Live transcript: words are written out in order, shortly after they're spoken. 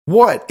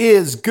What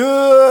is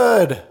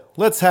good?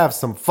 Let's have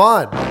some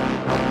fun.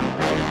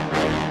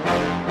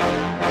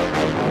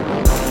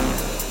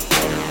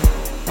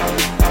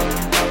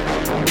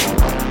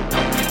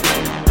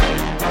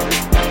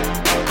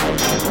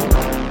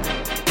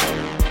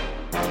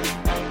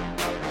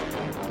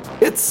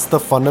 It's the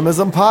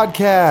Fundamism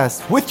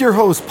podcast with your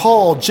host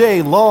Paul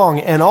J. Long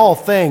and all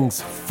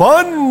things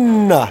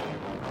fun.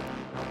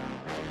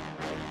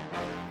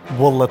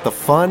 We'll let the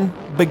fun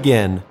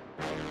begin.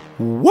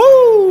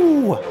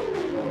 Woo!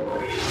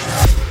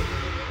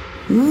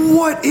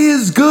 What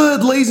is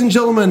good, ladies and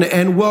gentlemen,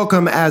 and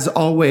welcome as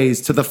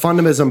always to the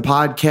Fundamism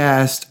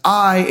podcast.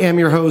 I am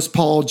your host,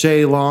 Paul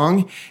J.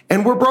 Long,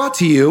 and we're brought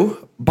to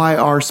you by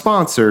our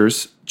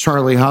sponsors,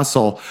 Charlie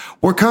Hustle.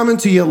 We're coming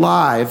to you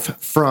live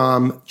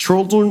from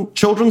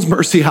Children's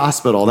Mercy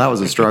Hospital. That was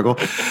a struggle.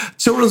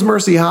 Children's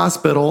Mercy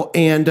Hospital.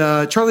 And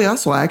Charlie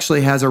Hustle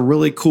actually has a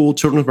really cool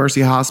Children's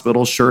Mercy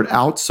Hospital shirt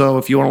out. So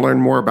if you want to learn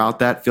more about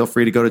that, feel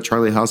free to go to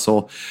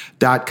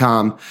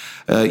charliehustle.com.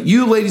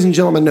 You, ladies and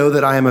gentlemen, know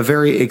that I am a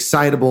very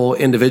excitable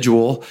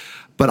individual,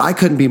 but I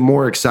couldn't be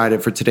more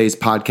excited for today's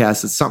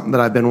podcast. It's something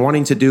that I've been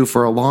wanting to do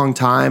for a long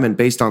time, and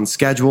based on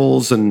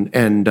schedules and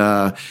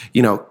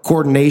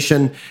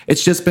coordination,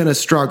 it's just been a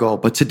struggle.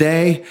 But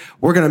today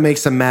we're going to make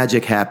some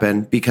magic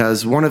happen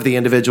because one of the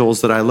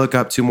individuals that I look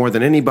up to more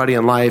than anybody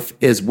in life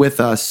is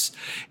with us,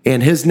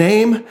 and his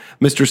name,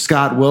 Mr.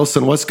 Scott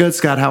Wilson. What's good,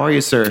 Scott? How are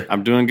you, sir?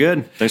 I'm doing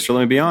good. Thanks for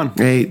letting me be on.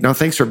 Hey, no,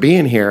 thanks for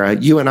being here.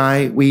 You and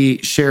I, we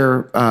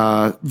share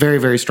very,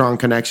 very strong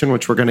connection,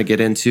 which we're going to get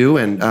into,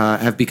 and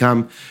have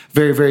become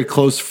very, very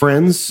close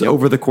friends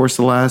over the course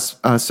of the last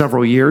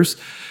several years.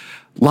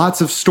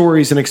 Lots of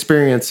stories and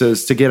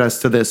experiences to get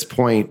us to this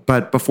point.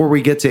 But before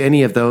we get to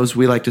any of those,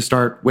 we like to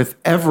start with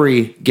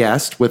every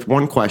guest with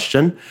one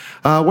question.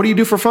 What do you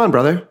do for fun,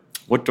 brother?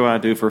 What do I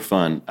do for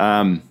fun?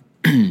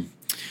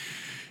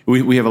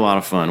 We have a lot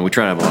of fun. We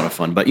try to have a lot of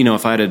fun. But,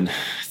 if I had to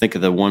think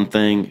of the one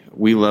thing,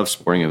 we love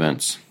sporting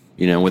events.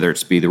 Whether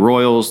it's be the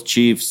Royals,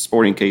 Chiefs,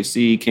 Sporting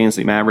KC, Kansas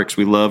City Mavericks,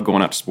 we love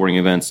going out to sporting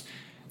events.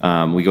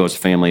 We go as a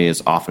family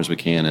as often as we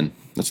can, and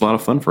it's a lot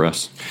of fun for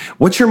us.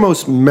 What's your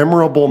most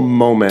memorable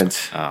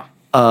moment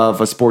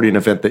of a sporting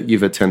event that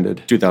you've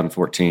attended?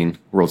 2014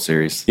 World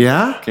Series.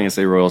 Yeah? Kansas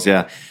City Royals,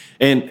 yeah.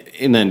 And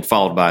then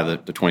followed by the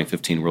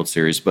 2015 World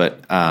Series.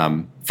 But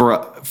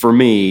for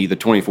me, the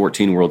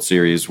 2014 World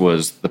Series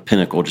was the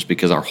pinnacle just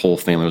because our whole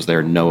family was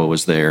there. Noah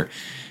was there.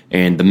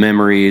 And the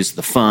memories,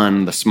 the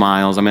fun, the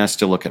smiles. I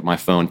still look at my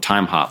phone.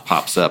 Time Hop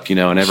pops up,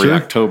 and every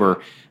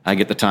October I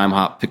get the Time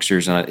Hop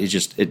pictures, and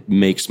it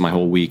makes my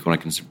whole week when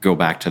I can go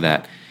back to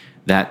that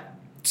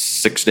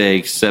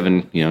 7-day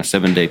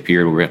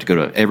period where we have to go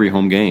to every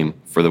home game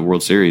for the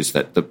World Series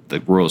that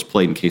the Royals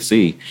played in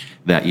KC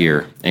that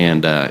year.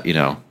 And,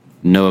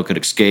 Noah could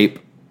escape,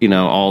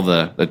 all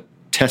the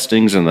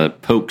testings and the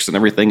pokes and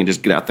everything and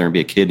just get out there and be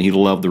a kid. And he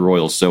loved the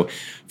Royals. So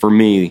for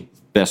me,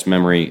 best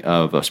memory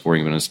of a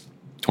sporting event is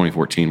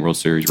 2014 World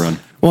Series run.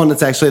 Well, and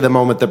it's actually the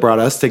moment that brought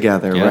us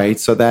together, right?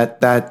 So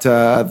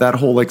that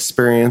whole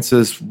experience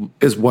is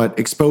what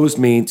exposed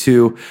me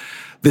to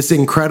this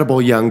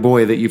incredible young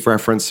boy that you've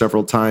referenced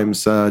several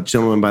times, a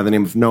gentleman by the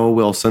name of Noah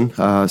Wilson,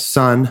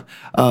 son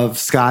of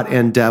Scott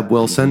and Deb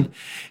Wilson. Mm-hmm.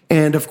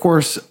 And of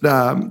course,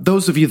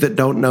 those of you that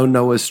don't know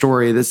Noah's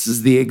story, this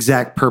is the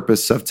exact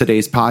purpose of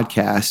today's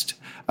podcast.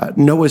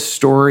 Noah's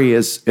story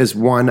is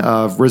one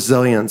of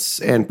resilience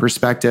and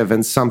perspective,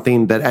 and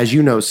something that, as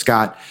you know,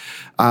 Scott,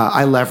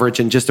 I leverage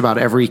in just about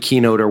every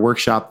keynote or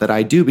workshop that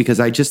I do, because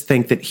I just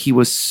think that he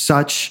was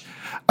such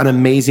an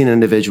amazing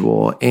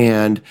individual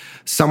and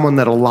someone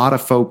that a lot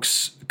of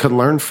folks could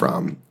learn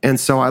from. And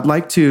so I'd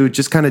like to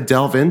just kind of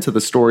delve into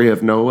the story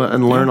of Noah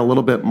and learn a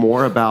little bit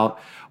more about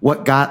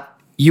what got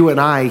you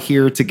and I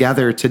here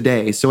together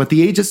today. So at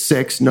the age of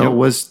 6, Noah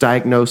was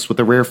diagnosed with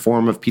a rare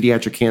form of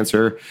pediatric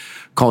cancer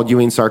called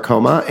Ewing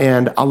sarcoma,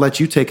 and I'll let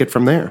you take it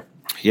from there.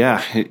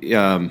 Yeah,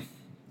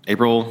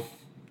 April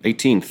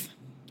 18th.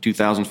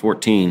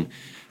 2014.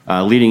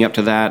 Leading up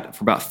to that,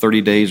 for about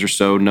 30 days or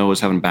so, Noah was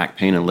having back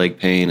pain and leg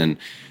pain, and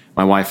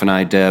my wife and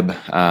I, Deb,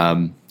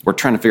 were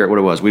trying to figure out what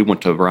it was. We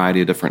went to a variety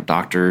of different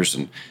doctors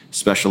and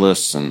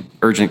specialists and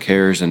urgent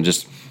cares, and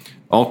just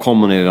all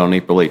culminated on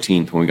April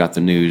 18th when we got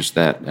the news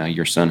that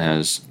your son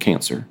has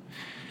cancer.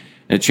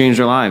 And it changed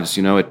our lives.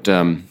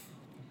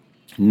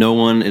 No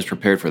one is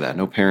prepared for that.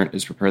 No parent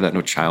is prepared for that.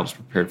 No child is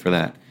prepared for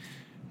that.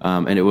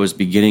 And it was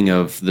beginning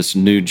of this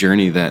new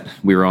journey that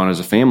we were on as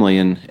a family,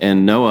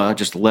 and Noah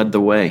just led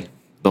the way,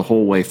 the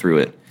whole way through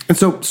it. And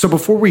so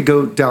before we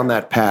go down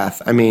that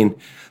path,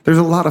 there's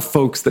a lot of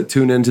folks that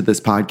tune into this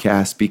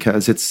podcast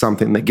because it's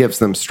something that gives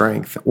them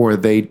strength, or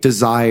they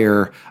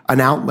desire an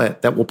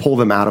outlet that will pull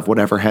them out of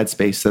whatever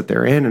headspace that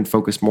they're in and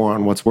focus more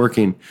on what's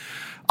working.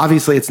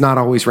 Obviously, it's not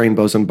always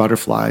rainbows and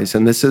butterflies,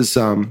 and this is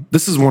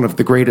one of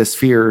the greatest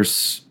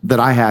fears that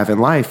I have in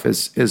life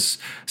is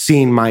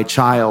seeing my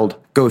child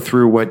go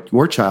through what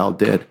your child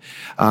did,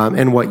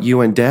 and what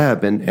you and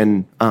Deb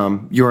and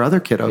your other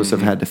kiddos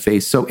have had to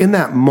face. So in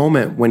that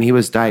moment when he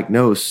was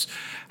diagnosed,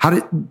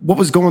 What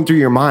was going through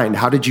your mind?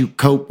 How did you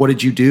cope? What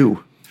did you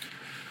do?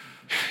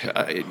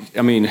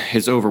 I mean,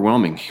 it's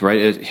overwhelming,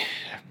 right?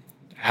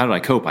 How did I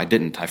cope? I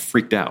didn't. I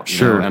freaked out.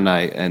 Sure.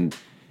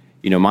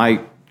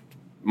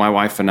 My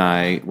wife and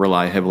I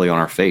rely heavily on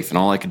our faith, and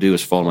all I could do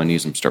is fall on my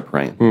knees and start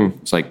praying.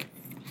 It's like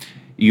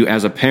you,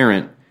 as a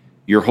parent,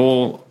 your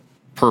whole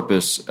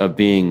purpose of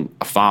being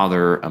a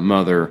father, a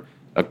mother,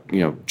 a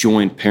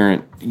joint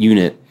parent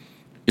unit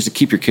is to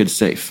keep your kids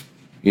safe.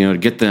 To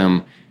get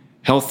them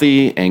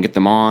healthy and get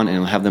them on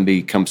and have them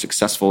become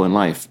successful in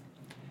life.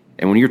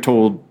 And when you're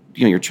told,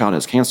 your child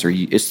has cancer,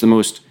 it's the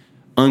most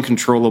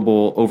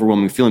uncontrollable,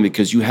 overwhelming feeling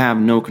because you have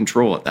no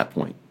control at that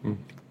point.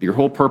 Your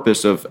whole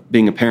purpose of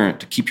being a parent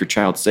to keep your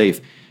child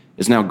safe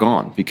is now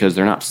gone because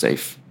they're not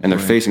safe. And they're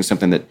facing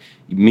something that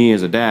me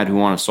as a dad who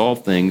want to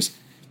solve things,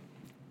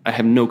 I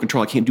have no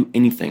control. I can't do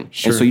anything.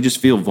 Sure. And so you just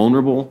feel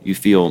vulnerable. You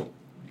feel,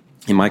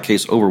 in my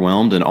case,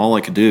 overwhelmed. And all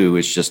I could do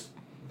is just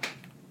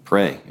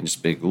pray and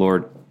just be,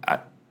 Lord,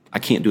 I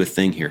can't do a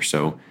thing here,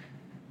 so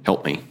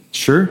help me.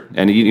 Sure.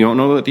 And you don't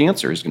know what the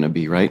answer is going to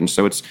be, right? And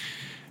so it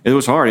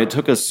was hard. It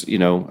took us,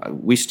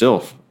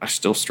 I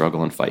still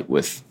struggle and fight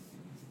with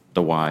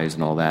the whys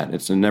and all that.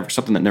 It's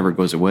something that never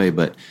goes away,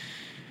 but,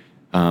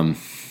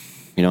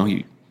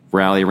 you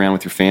rally around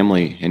with your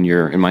family and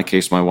in my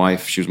case, my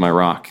wife, she was my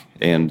rock.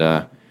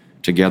 And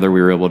together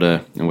we were able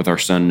to, and with our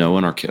son Noah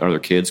and our other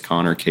kids,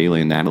 Connor, Kaylee,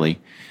 and Natalie,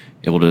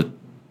 able to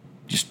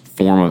just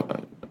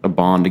form a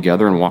bond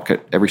together and walk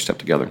it every step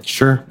together.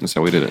 Sure. That's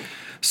how we did it.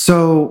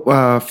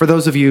 So for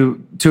those of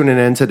you tuning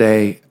in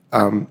today,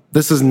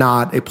 this is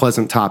not a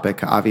pleasant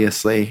topic,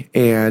 obviously.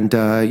 And,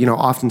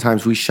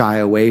 oftentimes we shy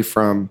away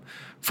from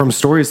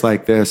stories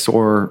like this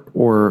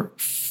or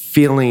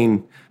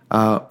feeling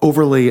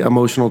overly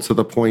emotional to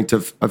the point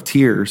of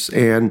tears.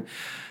 And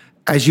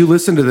as you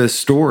listen to this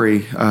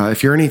story,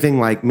 if you're anything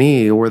like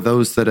me or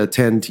those that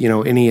attend,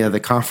 any of the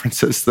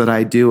conferences that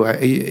I do,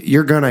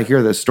 you're going to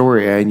hear this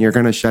story and you're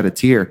going to shed a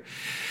tear.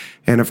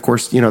 And of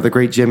course, the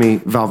great Jimmy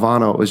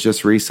Valvano was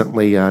just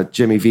recently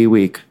Jimmy V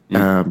Week,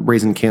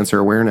 raising cancer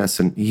awareness.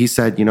 And he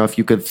said, if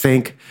you could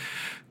think,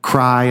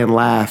 cry, and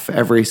laugh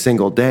every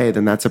single day,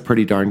 then that's a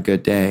pretty darn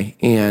good day.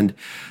 And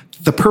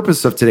the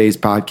purpose of today's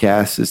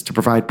podcast is to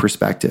provide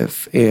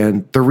perspective.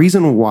 And the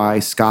reason why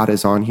Scott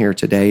is on here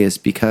today is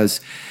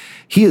because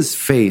he has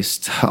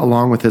faced,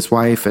 along with his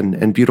wife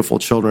and beautiful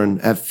children,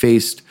 have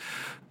faced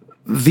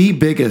the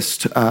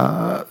biggest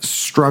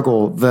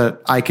struggle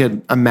that I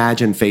could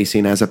imagine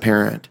facing as a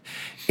parent.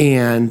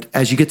 And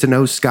as you get to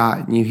know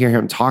Scott and you hear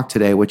him talk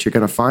today, what you're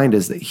going to find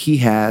is that he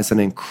has an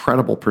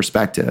incredible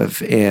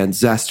perspective and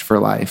zest for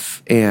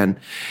life. And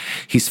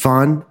he's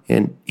fun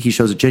and he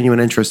shows a genuine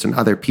interest in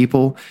other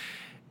people.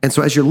 And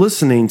so as you're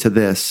listening to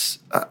this,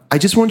 I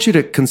just want you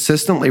to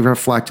consistently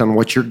reflect on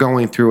what you're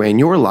going through in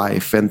your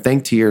life and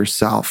think to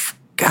yourself,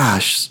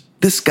 gosh,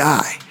 this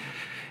guy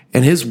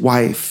and his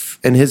wife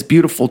and his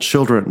beautiful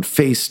children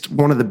faced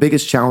one of the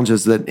biggest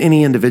challenges that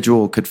any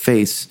individual could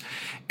face.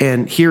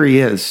 And here he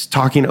is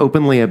talking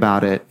openly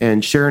about it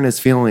and sharing his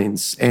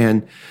feelings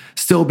and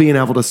still being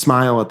able to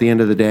smile at the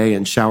end of the day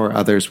and shower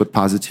others with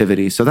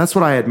positivity. So that's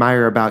what I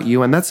admire about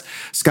you. And that's,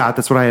 Scott,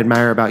 that's what I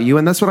admire about you.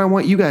 And that's what I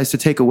want you guys to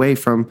take away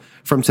from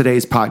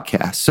today's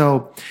podcast.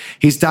 So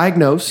he's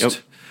diagnosed. Yep.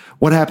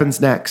 What happens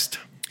next?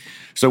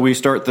 So we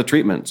start the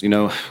treatments.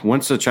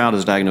 Once a child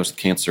is diagnosed with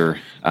cancer,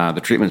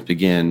 the treatments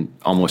begin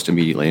almost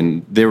immediately.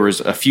 And there was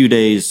a few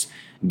days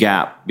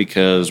gap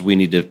because we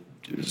need to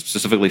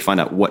specifically find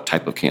out what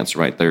type of cancer,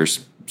 right?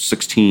 There's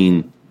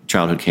 16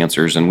 childhood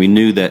cancers, and we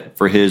knew that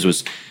for his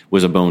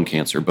was a bone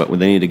cancer, but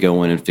they needed to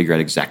go in and figure out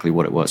exactly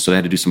what it was. So they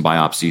had to do some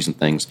biopsies and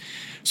things.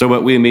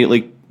 But we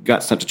immediately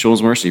got sent to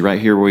Children's Mercy right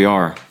here where we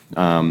are.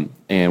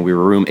 And we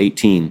were room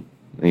 18,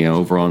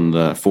 over on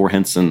the 4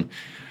 Henson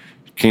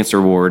cancer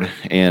ward.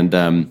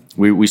 And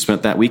we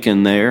spent that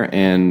weekend there,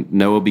 and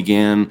Noah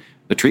began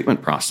the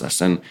treatment process.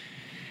 And,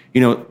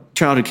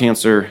 childhood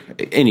cancer,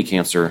 any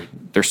cancer,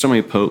 there's so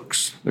many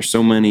pokes, there's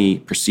so many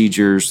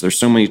procedures, there's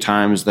so many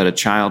times that a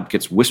child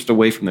gets whisked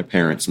away from their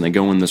parents and they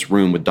go in this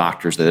room with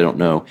doctors that they don't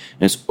know,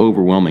 and it's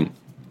overwhelming.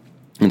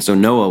 And so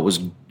Noah was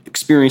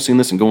experiencing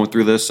this and going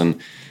through this, and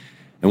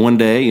one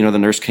day, the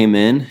nurse came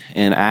in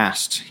and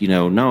asked,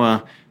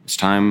 Noah, it's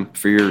time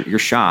for your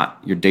shot,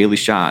 your daily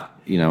shot,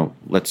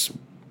 let's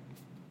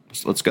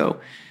go.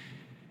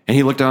 And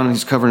he looked down and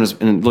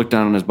he's looked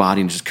down on his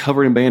body and just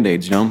covered in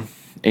Band-Aids,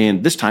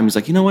 And this time he's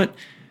like, you know what?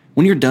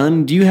 When you're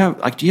done, do you have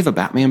a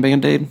Batman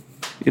Band-Aid?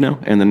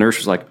 And the nurse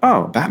was like,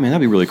 oh, Batman,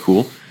 that'd be really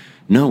cool.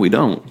 No, we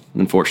don't.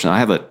 Unfortunately, I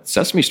have a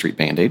Sesame Street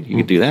Band-Aid. You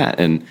can do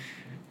that. And,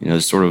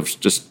 this sort of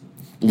just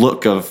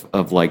look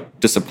of like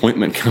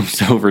disappointment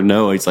comes over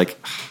Noah. He's like,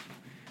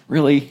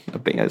 really?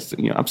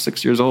 I'm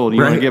 6 years old.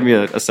 You want to give me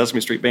a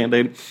Sesame Street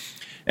Band-Aid?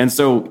 And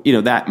so,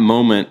 that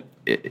moment,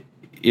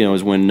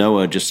 is when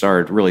Noah just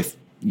started really,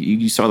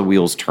 you saw the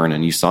wheels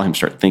turning. You saw him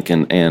start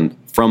thinking. And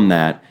from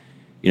that,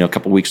 a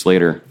couple weeks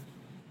later,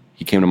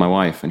 he came to my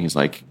wife and he's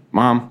like,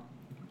 Mom,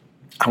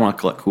 I want to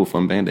collect cool,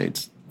 fun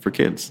Band-Aids for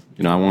kids.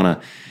 The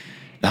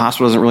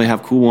hospital doesn't really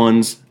have cool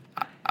ones.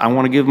 I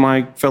want to give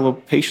my fellow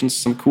patients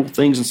some cool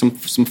things and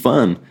some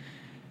fun.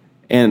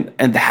 And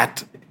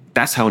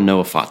that's how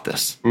Noah fought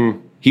this.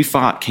 He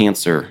fought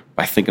cancer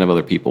by thinking of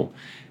other people.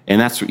 And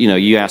that's,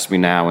 you asked me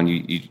now, and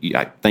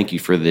I thank you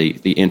for the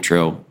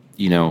intro.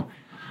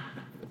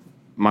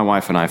 My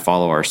wife and I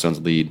follow our son's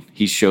lead.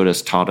 He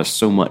taught us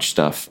so much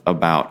stuff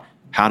about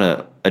how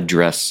to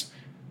address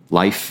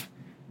life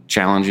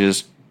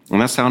challenges.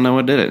 And that's how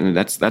Noah did it. And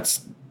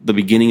that's the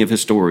beginning of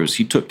his story. Was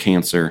he took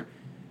cancer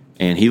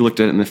and he looked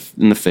at it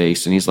in the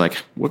face, and he's like,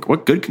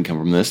 what good can come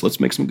from this?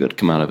 Let's make some good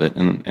come out of it.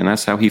 And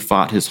that's how he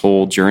fought his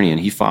whole journey. And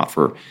he fought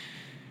for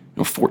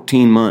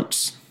 14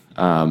 months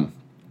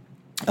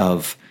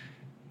of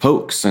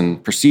pokes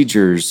and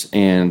procedures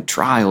and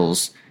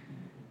trials.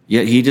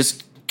 Yet he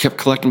just kept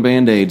collecting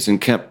Band-Aids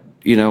and kept,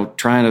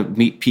 trying to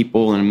meet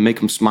people and make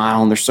them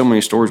smile. And there's so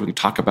many stories we can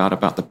talk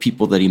about the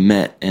people that he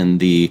met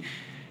and the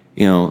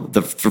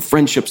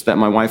friendships that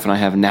my wife and I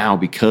have now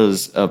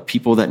because of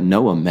people that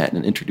Noah met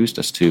and introduced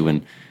us to.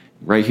 And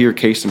right here,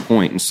 case in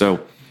point. And so,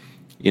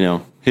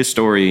 his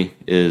story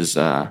is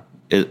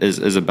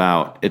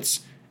about, it's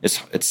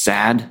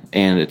sad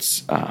and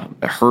it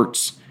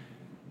hurts,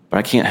 but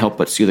I can't help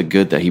but see the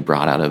good that he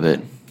brought out of it.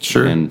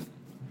 Sure. And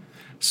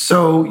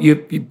so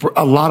you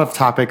a lot of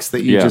topics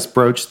that you just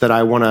broached that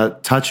I want to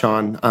touch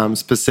on,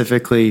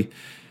 specifically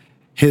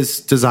his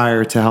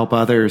desire to help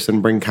others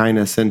and bring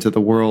kindness into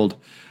the world.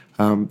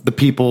 The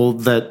people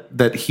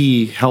that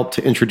he helped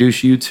to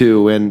introduce you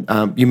to,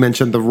 and you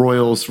mentioned the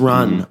Royals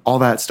run, all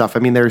that stuff. I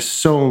mean, there's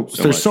so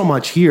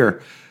much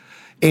here,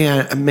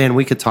 and man,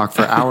 we could talk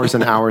for hours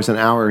and hours and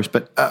hours.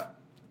 But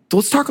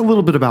let's talk a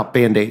little bit about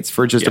Band-Aids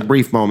for just a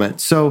brief moment.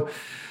 So,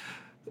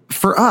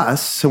 for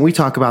us, and we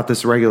talk about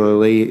this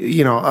regularly,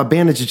 a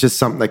bandage is just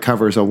something that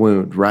covers a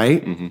wound,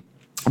 right?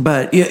 Mm-hmm.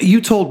 But you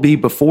told me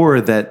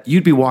before that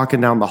you'd be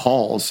walking down the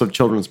halls of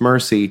Children's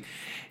Mercy,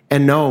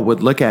 and Noah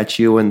would look at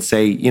you and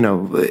say,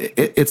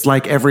 it's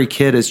like every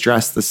kid is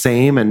dressed the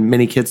same, and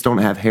many kids don't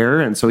have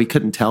hair, and so he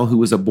couldn't tell who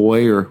was a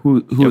boy or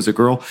who was a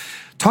girl.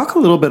 Talk a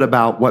little bit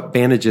about what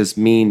bandages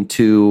mean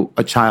to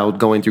a child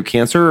going through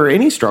cancer or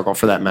any struggle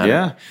for that matter.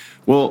 Yeah,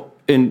 well,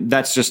 and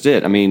that's just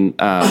it. I mean,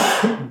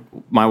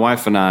 my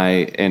wife and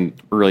I, and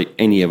really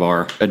any of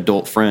our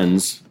adult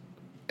friends,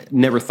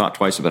 never thought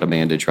twice about a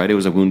bandage, right? It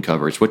was a wound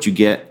cover. It's what you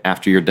get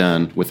after you're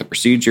done with a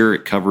procedure.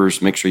 It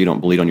covers, make sure you don't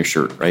bleed on your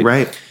shirt, right?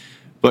 Right.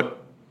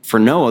 But for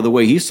Noah, the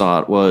way he saw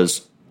it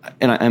was,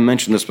 and I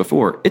mentioned this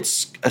before,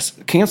 it's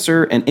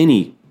cancer and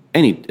any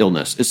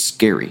illness is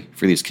scary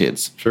for these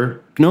kids.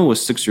 Sure. Noah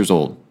was 6 years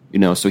old,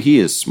 so he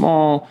is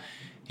small,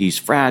 he's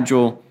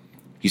fragile,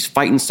 he's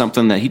fighting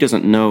something that he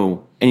doesn't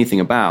know anything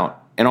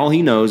about, and all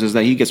he knows is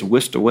that he gets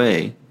whisked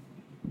away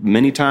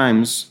many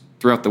times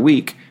throughout the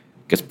week,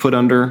 gets put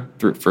under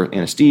for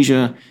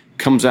anesthesia,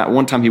 comes out.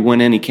 One time he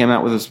went in, he came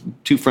out with his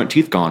 2 front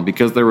teeth gone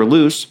because they were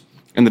loose,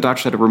 and the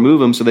doctors had to remove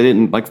them so they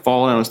didn't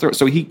fall down his throat.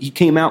 So he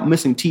came out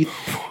missing teeth.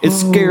 It's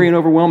scary and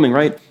overwhelming,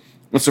 right?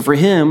 And so for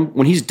him,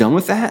 when he's done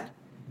with that,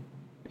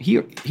 he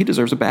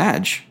deserves a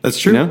badge. That's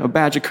true. A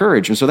badge of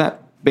courage. And so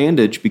that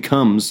bandage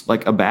becomes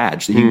like a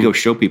badge that he can go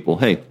show people,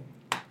 hey,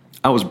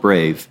 I was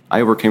brave. I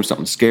overcame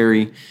something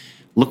scary.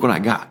 Look what I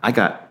got. I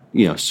got,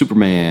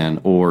 Superman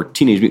or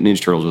Teenage Mutant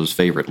Ninja Turtles was his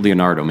favorite.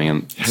 Leonardo,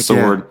 man.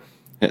 Sword.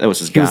 Yeah. That was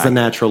his guy. He was the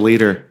natural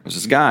leader. That was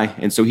his guy.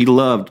 And so he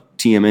loved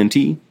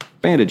TMNT,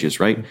 bandages,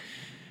 right?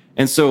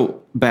 And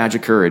so badge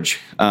of courage.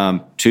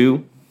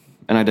 2,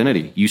 an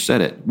identity. You said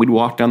it. We'd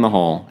walk down the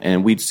hall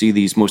and we'd see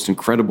these most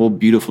incredible,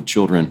 beautiful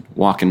children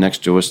walking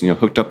next to us,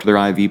 hooked up to their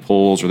IV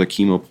poles or their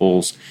chemo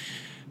poles.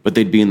 But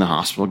they'd be in the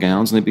hospital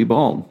gowns and they'd be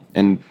bald.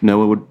 And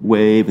Noah would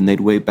wave and they'd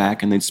wave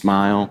back and they'd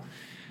smile.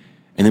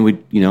 And then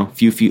we'd, a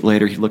few feet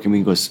later, he'd look at me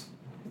and goes,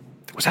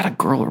 was that a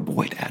girl or a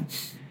boy, Dad?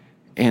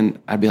 And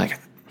I'd be like,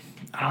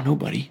 I don't know,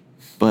 buddy.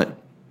 But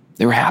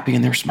they were happy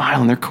and they're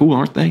smiling. They're cool,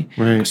 aren't they?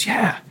 Right. He goes,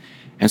 yeah.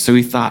 And so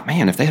he thought,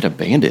 man, if they had a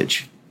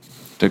bandage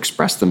to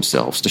express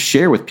themselves, to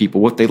share with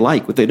people what they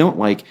like, what they don't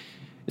like,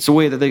 it's a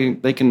way that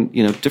they can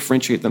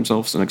differentiate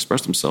themselves and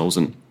express themselves.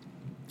 And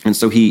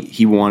so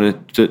he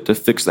wanted to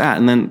fix that.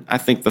 And then I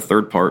think the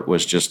third part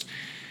was just,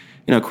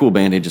 cool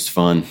bandage is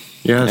fun.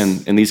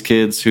 Yes. And these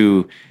kids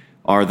who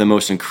are the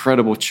most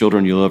incredible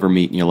children you'll ever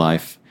meet in your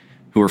life,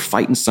 who are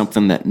fighting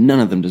something that none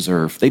of them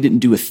deserve. They didn't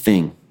do a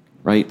thing,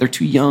 right? They're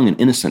too young and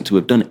innocent to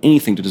have done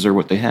anything to deserve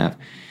what they have.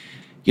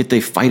 Yet they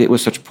fight it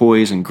with such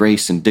poise and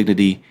grace and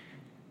dignity.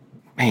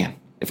 Man,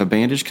 if a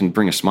bandage can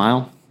bring a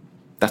smile,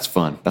 that's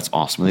fun. That's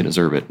awesome. They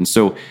deserve it. And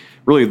so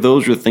really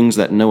those are the things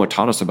that Noah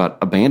taught us about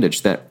a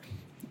bandage that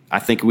I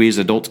think we as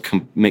adults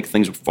make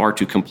things far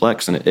too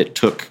complex. And it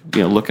took,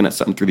 looking at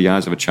something through the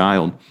eyes of a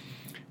child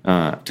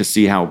to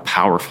see how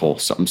powerful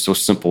something so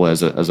simple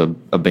as a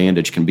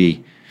bandage can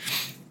be.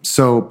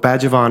 So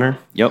badge of honor.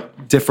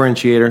 Yep.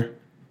 Differentiator.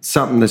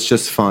 Something that's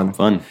just fun.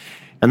 Fun.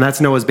 And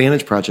that's Noah's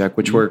Bandage Project,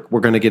 which we're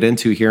going to get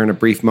into here in a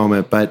brief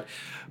moment. But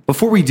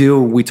before we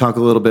do, we talk a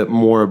little bit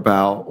more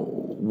about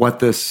what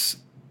this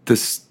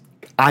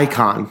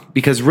icon,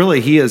 because really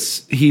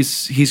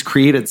he's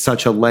created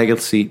such a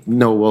legacy,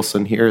 Noah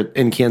Wilson, here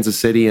in Kansas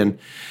City, and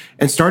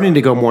starting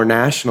to go more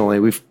nationally.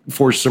 We've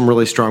forged some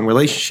really strong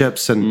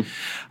relationships, and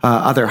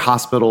other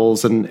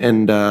hospitals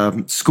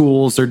and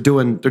schools. They're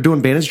doing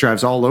bandage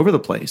drives all over the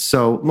place.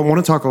 So I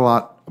want to talk a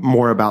lot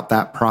more about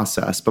that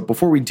process. But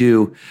before we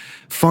do,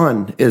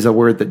 fun is a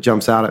word that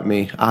jumps out at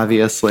me,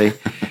 obviously.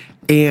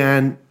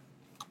 And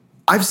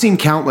I've seen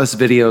countless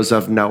videos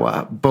of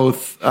Noah,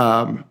 both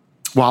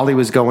while he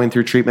was going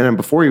through treatment and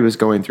before he was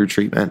going through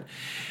treatment.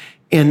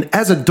 And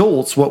as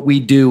adults, what we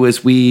do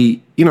is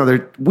we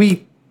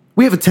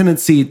have a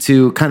tendency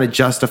to kind of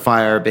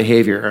justify our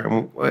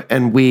behavior.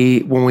 And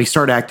when we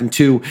start acting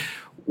to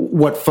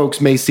what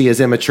folks may see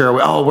as immature,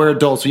 we're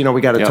adults,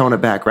 we got to tone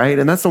it back, right?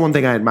 And that's the one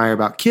thing I admire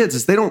about kids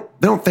is they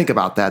don't think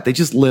about that. They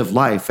just live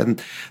life.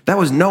 And that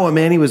was Noah,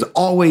 man. He was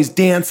always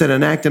dancing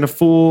and acting a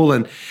fool.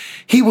 And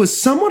he was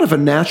somewhat of a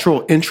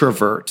natural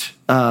introvert,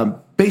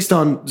 based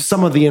on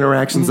some of the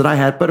interactions that I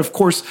had. But of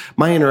course,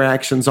 my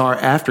interactions are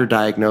after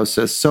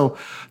diagnosis. So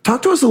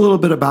talk to us a little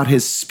bit about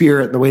his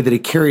spirit and the way that he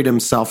carried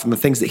himself and the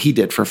things that he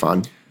did for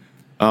fun.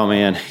 Oh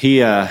man, he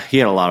had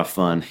a lot of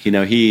fun.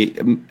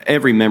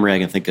 Every memory I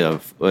can think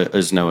of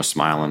is Noah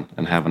smiling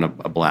and having a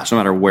blast, no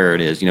matter where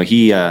it is.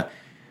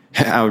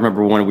 I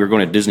remember when we were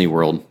going to Disney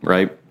World,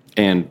 right?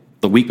 And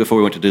the week before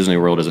we went to Disney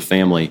World as a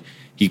family,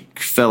 he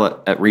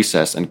fell at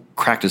recess and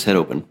cracked his head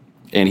open,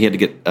 and he had to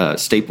get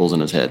staples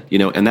in his head.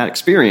 And that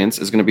experience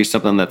is going to be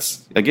something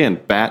that's, again,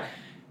 bad.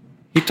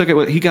 He took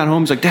it. He got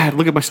home. He's like, "Dad,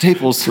 look at my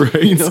staples,"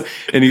 right?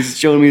 And he's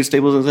showing me his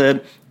staples in his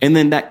head. And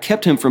then that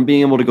kept him from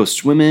being able to go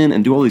swimming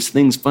and do all these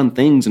fun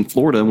things in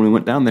Florida when we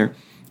went down there.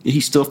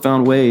 He still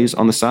found ways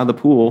on the side of the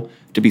pool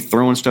to be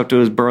throwing stuff to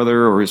his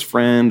brother or his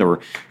friend or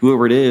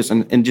whoever it is,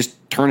 and just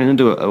turn it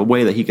into a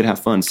way that he could have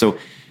fun. So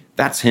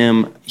that's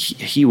him.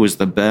 He was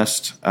the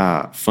best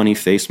funny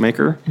face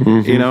maker.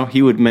 Mm-hmm.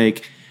 He would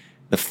make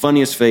the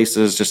funniest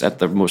faces just at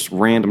the most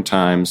random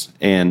times,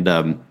 and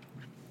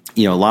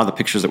a lot of the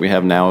pictures that we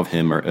have now of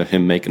him are of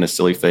him making a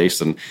silly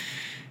face, and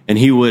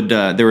he would.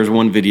 There was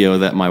one video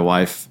that my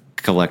wife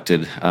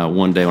collected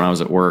one day when I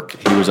was at work.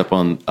 He was up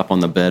on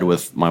the bed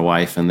with my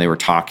wife, and they were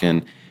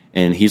talking,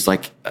 and he's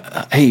like,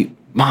 "Hey,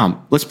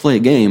 Mom, let's play a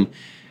game.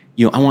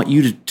 I want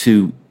you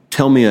to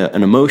tell me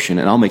an emotion,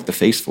 and I'll make the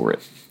face for it."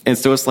 And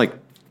so it's like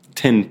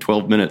 10,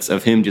 12 minutes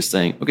of him just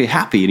saying, "Okay,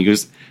 happy," and he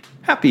goes,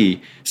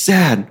 "Happy,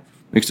 sad."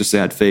 Makes a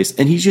sad face.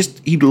 And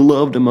he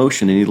loved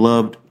emotion, and he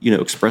loved,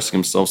 expressing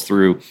himself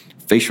through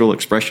facial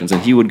expressions.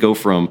 And he would go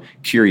from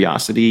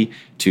curiosity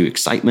to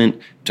excitement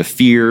to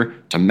fear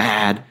to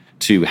mad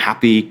to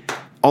happy,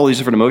 all these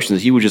different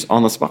emotions. He would just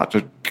on the spot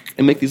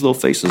and make these little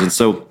faces. And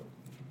so,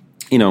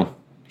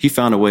 he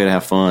found a way to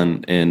have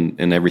fun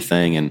and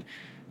everything.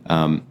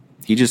 And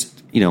he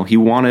just, he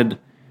wanted,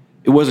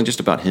 it wasn't just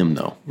about him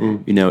though.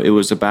 It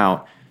was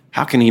about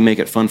how can he make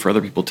it fun for other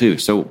people too.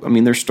 So,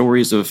 there's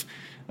stories of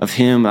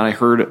him that I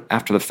heard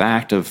after the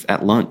fact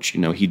at lunch.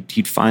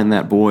 He'd find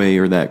that boy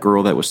or that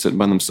girl that was sitting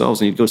by themselves,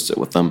 and he'd go sit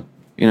with them,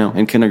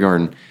 in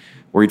kindergarten.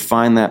 Or he'd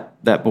find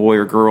that boy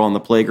or girl on the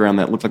playground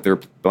that looked like they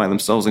were by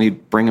themselves, and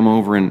he'd bring them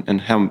over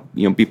and have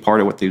them, be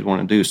part of what they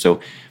want to do. So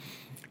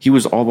he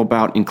was all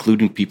about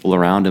including people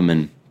around him.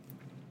 And,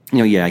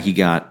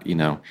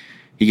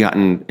 he got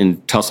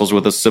in tussles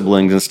with his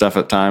siblings and stuff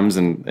at times,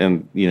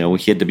 and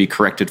he had to be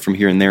corrected from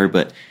here and there,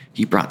 but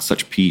he brought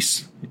such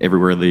peace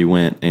everywhere that he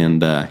went,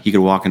 and he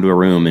could walk into a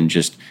room and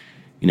just,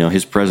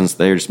 his presence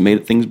there just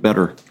made things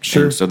better.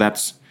 Sure. And so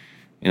that's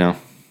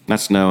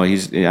Noah.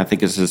 I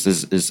think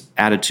his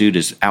attitude,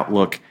 his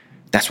outlook,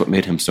 that's what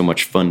made him so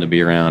much fun to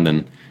be around,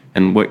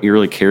 and what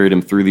really carried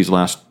him through these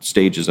last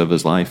stages of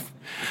his life.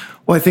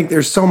 Well, I think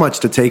there's so much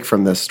to take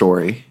from this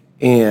story,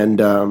 and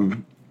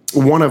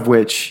one of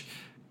which,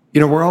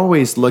 we're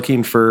always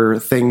looking for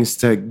things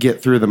to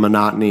get through the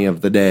monotony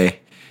of the day.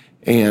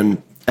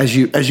 And as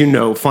you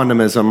know,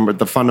 Fundamism, or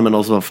the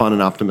fundamentals of a fun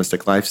and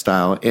optimistic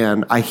lifestyle.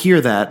 And I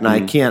hear that, and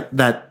I can't,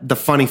 the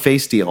funny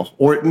face deal,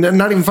 or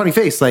not even funny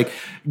face, like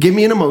give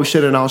me an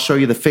emotion and I'll show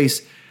you the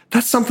face.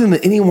 That's something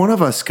that any one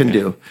of us can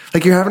do.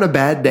 Like you're having a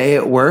bad day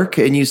at work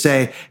and you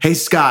say, "Hey,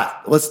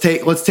 Scott, let's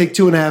take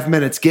 2.5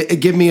 minutes.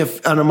 Give me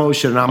an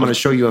emotion and I'm going to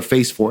show you a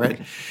face for it."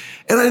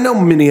 And I know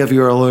many of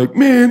you are like,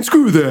 "Man,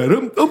 screw that.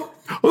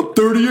 I'm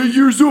 38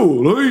 years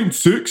old. I ain't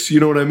 6. You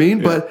know what I mean?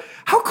 Yeah. But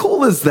how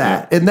cool is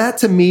that? Yeah. And that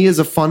to me is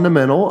a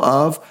fundamental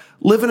of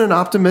living an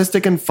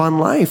optimistic and fun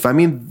life.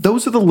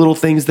 Those are the little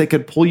things that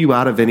could pull you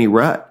out of any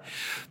rut.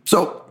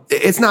 So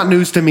it's not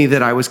news to me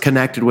that I was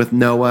connected with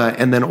Noah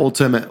and then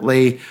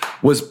ultimately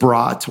was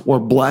brought or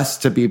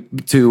blessed to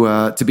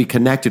be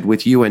connected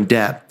with you and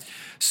Deb.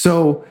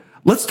 So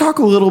let's talk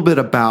a little bit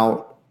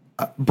about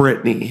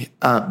Brittany,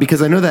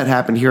 because I know that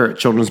happened here at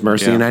Children's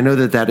Mercy, and I know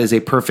that is a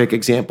perfect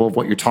example of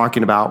what you're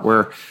talking about,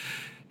 where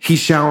he's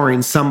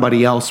showering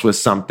somebody else with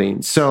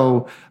something.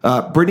 So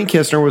Brittany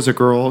Kistner was a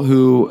girl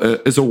who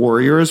is a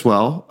warrior as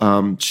well.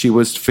 She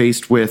was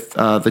faced with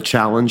the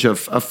challenge of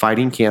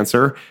fighting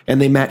cancer,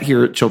 and they met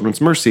here at Children's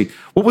Mercy.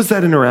 What was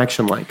that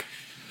interaction like?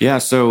 Yeah.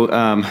 So,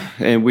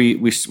 and we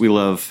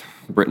love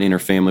Brittany and her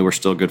family. We're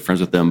still good friends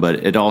with them,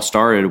 but it all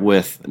started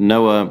with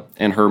Noah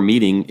and her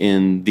meeting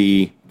in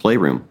the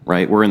playroom,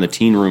 right? We're in the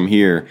teen room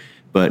here,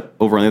 but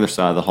over on the other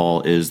side of the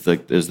hall is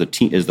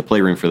the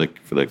playroom for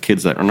the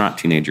kids that are not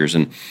teenagers.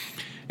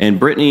 And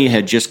Brittany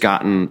had just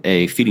gotten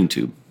a feeding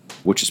tube,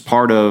 which is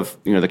part of,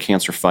 the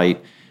cancer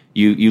fight.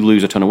 You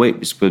lose a ton of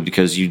weight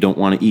because you don't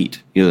want to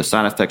eat. The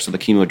side effects of the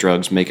chemo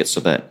drugs make it so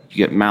that you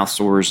get mouth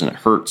sores and it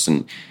hurts,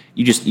 and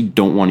you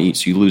don't want to eat,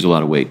 so you lose a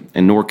lot of weight,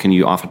 and nor can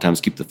you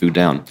oftentimes keep the food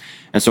down.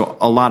 And so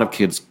a lot of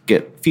kids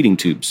get feeding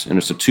tubes, and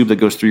it's a tube that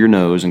goes through your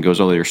nose and goes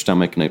all to your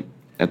stomach, and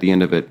at the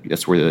end of it,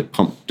 that's where they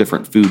pump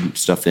different food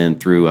stuff in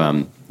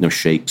through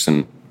shakes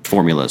and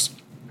formulas.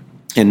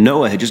 And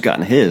Noah had just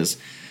gotten his,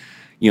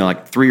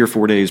 like 3 or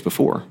 4 days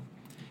before.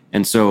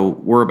 And so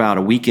we're about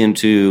a week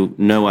into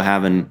Noah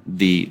having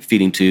the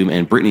feeding tube,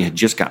 and Brittany had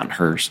just gotten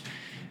hers.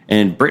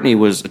 And Brittany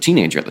was a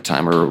teenager at the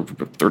time, or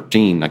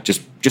 13, like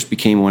just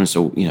became one.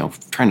 So,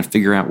 trying to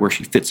figure out where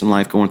she fits in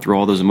life, going through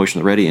all those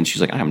emotions already. And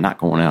she's like, I am not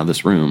going out of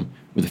this room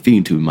with a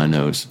feeding tube in my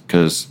nose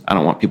because I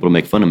don't want people to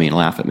make fun of me and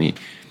laugh at me.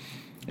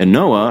 And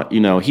Noah,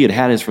 he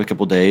had his for a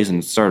couple of days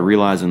and started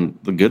realizing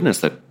the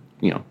goodness that,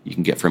 you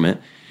can get from it.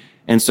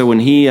 And so when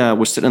he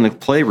was sitting in the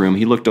playroom,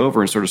 he looked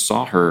over and sort of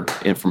saw her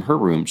from her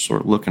room,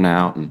 sort of looking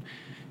out and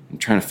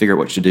trying to figure out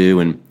what to do.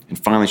 And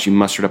finally, she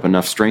mustered up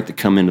enough strength to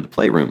come into the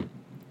playroom.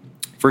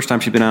 First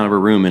time she'd been out of her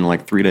room in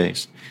like 3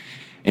 days.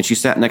 And she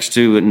sat next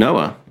to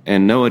Noah.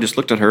 And Noah just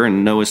looked at her,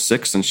 and Noah's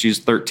 6 and she's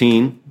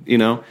 13,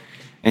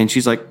 And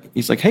he's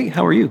like, hey,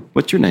 how are you?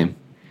 What's your name?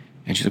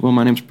 And she's like, well,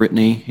 my name's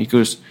Brittany. He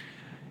goes,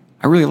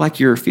 I really like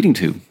your feeding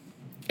tube.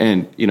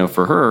 And,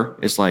 for her,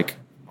 it's like,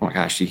 oh my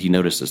gosh, he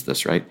notices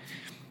this, right?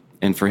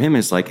 And for him,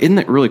 it's like, isn't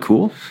it really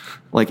cool?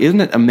 Like, isn't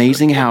it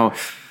amazing how,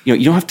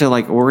 you don't have to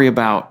like worry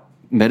about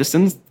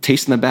medicine,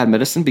 tasting the bad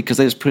medicine, because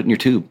they just put it in your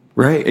tube.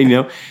 Right.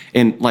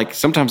 And like,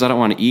 sometimes I don't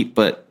want to eat,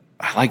 but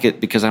I like it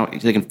because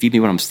they can feed me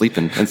when I'm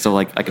sleeping. And so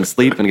like, I can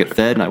sleep and get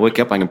fed, and I wake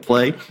up, I can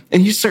play.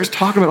 And he starts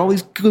talking about all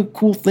these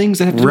cool things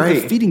that have to do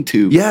with the feeding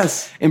tube.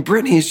 Yes. And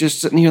Brittany is just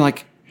sitting here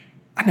like,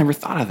 I never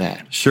thought of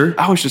that. Sure.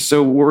 I was just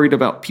so worried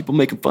about people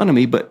making fun of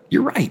me, but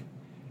you're right.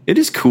 It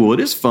is cool.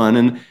 It is fun.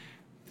 And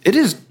it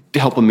is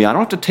helping me. I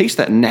don't have to taste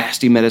that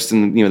nasty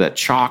medicine, that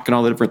chalk and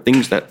all the different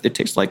things that it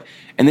tastes like.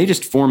 And they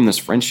just form this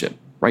friendship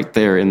right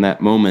there in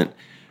that moment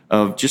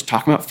of just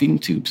talking about feeding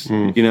tubes,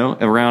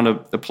 around a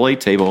play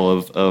table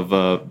of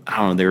I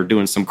don't know, they were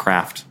doing some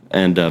craft.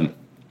 And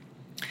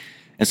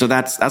so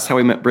that's how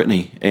we met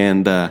Brittany.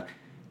 And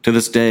to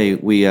this day,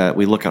 we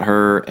look at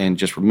her and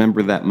just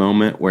remember that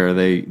moment where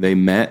they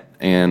met,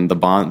 and the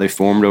bond they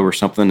formed over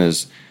something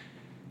as,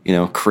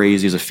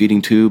 crazy as a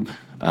feeding tube.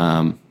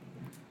 And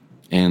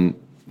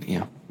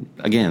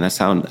again, that's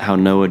how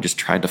Noah just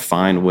tried to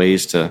find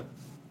ways to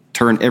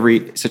turn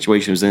every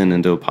situation he was in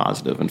into a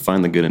positive and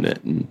find the good in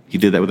it. And he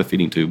did that with a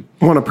feeding tube.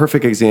 Well, a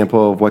perfect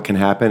example of what can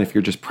happen if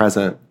you're just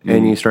present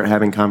and you start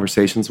having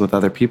conversations with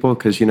other people.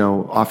 Because,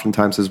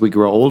 oftentimes as we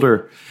grow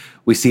older,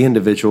 we see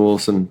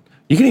individuals and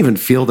you can even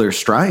feel their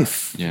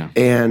strife. Yeah.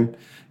 And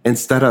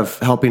instead of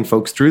helping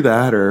folks through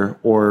that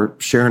or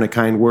sharing a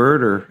kind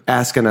word or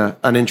asking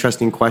an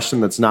interesting question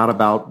that's not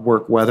about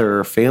work, weather,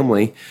 or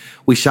family,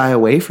 we shy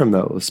away from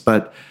those.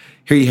 But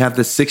here you have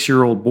this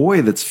 6-year-old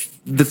boy that's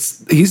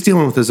he's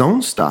dealing with his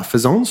own stuff,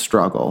 his own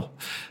struggle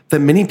that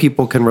many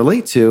people can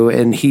relate to,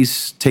 and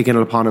he's taken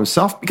it upon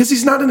himself because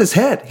he's not in his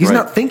head. He's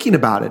not thinking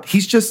about it.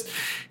 He's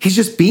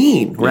just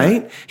being,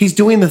 right? He's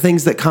doing the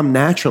things that come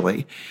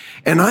naturally.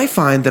 And I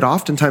find that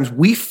oftentimes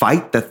we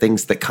fight the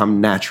things that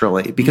come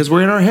naturally because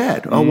we're in our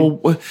head. Mm-hmm.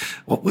 Oh,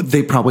 well,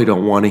 they probably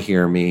don't want to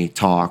hear me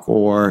talk,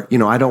 or,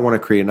 I don't want to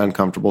create an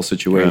uncomfortable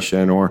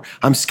situation, or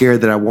I'm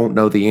scared that I won't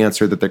know the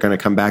answer that they're going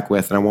to come back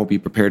with and I won't be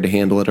prepared to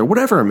handle it, or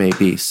whatever it may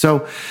be.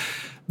 So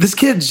this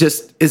kid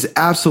just is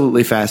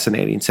absolutely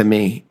fascinating to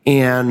me.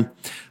 And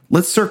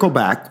let's circle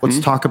back. Let's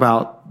talk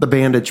about the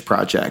Bandage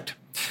project.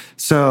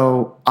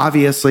 So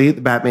obviously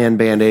the Batman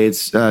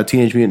Band-Aids,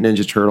 Teenage Mutant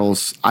Ninja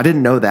Turtles. I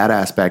didn't know that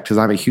aspect because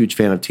I'm a huge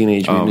fan of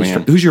Teenage Mutant Ninja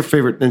Turtles. Who's your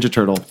favorite Ninja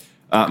Turtle?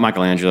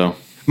 Michelangelo.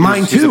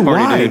 Mine too. He's a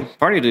party Why? Dude.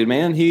 Party dude,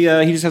 man. He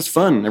just has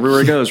fun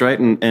everywhere he goes, right?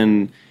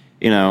 And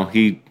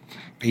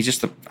he's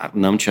just the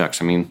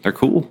nunchucks. I mean, they're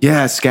cool.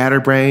 Yeah,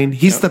 scatterbrain.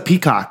 He's the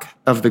peacock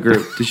of the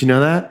group. Did you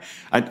know that?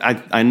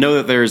 I know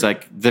that there's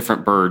like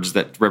different birds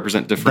that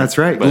represent different. That's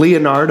right.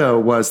 Leonardo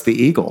was the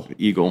eagle.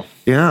 Eagle.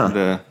 Yeah.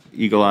 The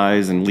eagle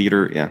eyes and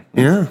leader. Yeah.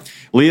 Yeah.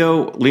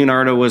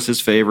 Leonardo was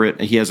his favorite.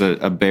 He has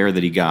a bear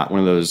that he got, one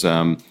of those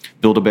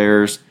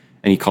Build-A-Bears,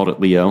 and he called it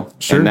Leo.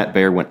 Sure. And that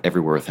bear went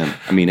everywhere with him.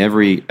 I mean,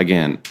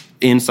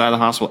 inside the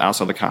hospital,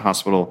 outside the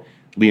hospital,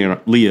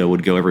 Leo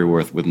would go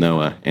everywhere with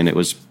Noah. And it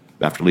was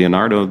after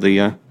Leonardo,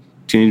 the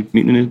Teenage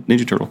Mutant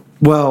Ninja Turtle.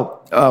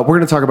 Well, we're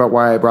going to talk about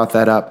why I brought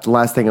that up. The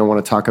last thing I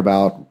want to talk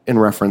about in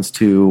reference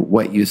to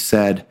what you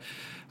said,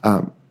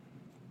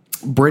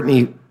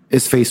 Brittany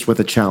is faced with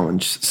a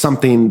challenge,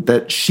 something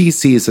that she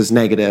sees as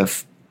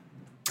negative,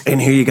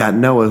 And here you got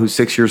Noah, who's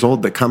 6 years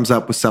old, that comes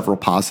up with several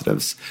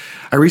positives.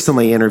 I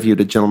recently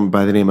interviewed a gentleman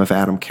by the name of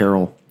Adam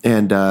Carroll,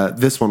 and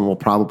this one will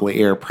probably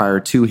air prior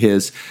to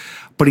his.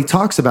 But he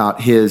talks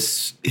about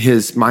his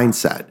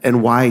mindset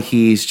and why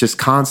he's just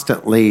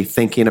constantly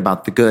thinking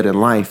about the good in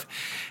life.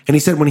 And he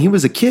said when he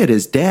was a kid,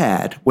 his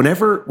dad,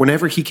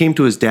 whenever he came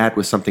to his dad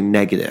with something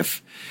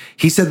negative,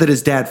 he said that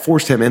his dad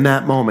forced him in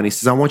that moment. He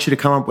says, I want you to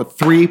come up with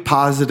 3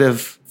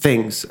 positive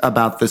things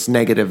about this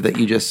negative that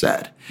you just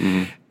said.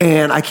 Mm-hmm.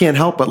 And I can't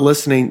help but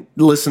listen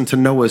to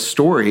Noah's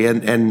story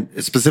and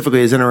specifically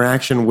his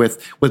interaction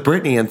with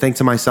Brittany and think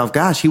to myself,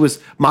 gosh, he was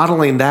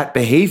modeling that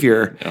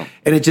behavior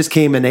and it just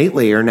came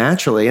innately or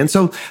naturally. And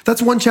so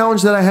that's one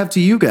challenge that I have to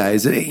you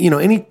guys. You know,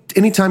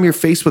 anytime you're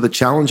faced with a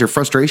challenge or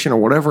frustration or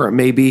whatever it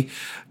may be,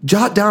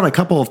 jot down a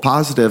couple of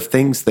positive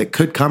things that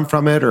could come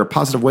from it or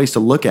positive ways to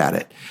look at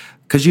it.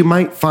 Because you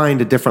might find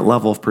a different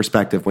level of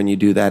perspective when you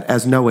do that,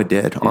 as Noah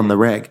did on the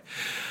reg.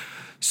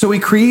 So he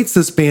creates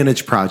this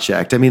bandage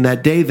project. I mean,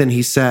 that day then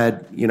he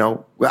said, you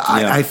know,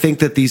 I think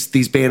that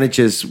these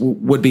bandages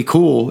would be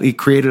cool. He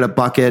created a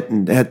bucket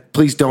and had,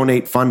 please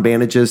donate fun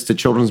bandages to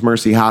Children's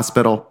Mercy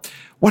Hospital.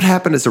 What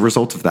happened as a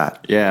result of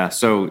that? Yeah,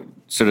 so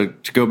to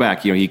go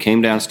back, you know, he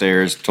came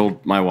downstairs,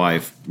 told my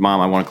wife, Mom,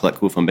 I want to collect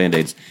cool fun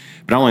Band-Aids.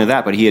 But not only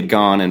that, but he had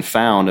gone and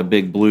found a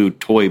big blue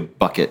toy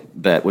bucket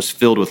that was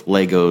filled with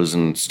Legos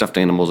and stuffed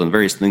animals and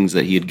various things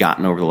that he had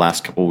gotten over the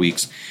last couple of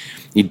weeks.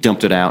 He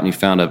dumped it out and he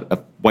found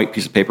a white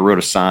piece of paper, wrote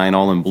a sign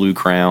all in blue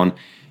crayon.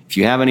 If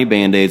you have any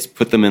Band-Aids,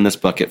 put them in this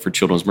bucket for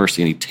Children's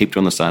Mercy. And he taped it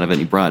on the side of it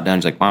and he brought it down.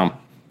 He's like, Mom,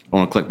 I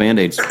want to collect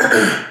Band-Aids.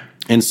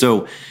 And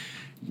so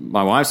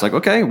my wife's like,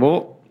 okay,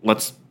 well,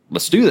 let's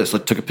do this.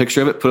 Took a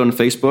picture of it, put it on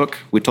Facebook.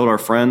 We told our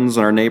friends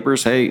and our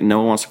neighbors, hey,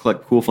 Noah wants to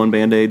collect cool, fun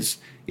Band-Aids.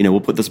 You know,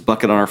 we'll put this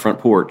bucket on our front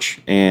porch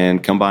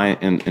and come by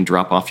and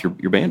drop off your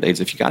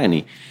Band-Aids if you got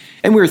any.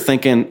 And we were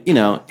thinking, you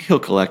know, he'll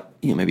collect,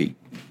 you know, maybe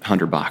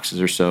 100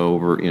 boxes or so,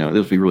 or, you know,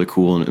 this would be really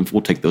cool, and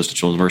we'll take those to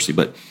Children's Mercy.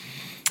 But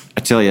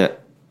I tell you,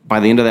 by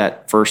the end of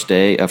that first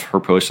day of her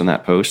post on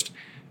that post,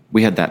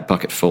 we had that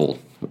bucket filled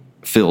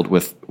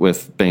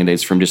with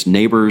Band-Aids from just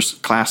neighbors,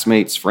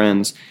 classmates,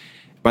 friends.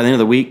 By the end of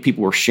the week,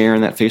 people were sharing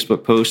that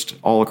Facebook post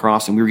all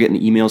across, and we were getting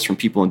emails from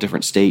people in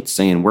different states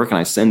saying, where can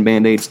I send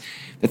Band-Aids?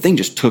 The thing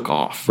just took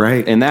off.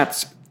 Right. And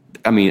that's,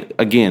 I mean,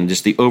 again,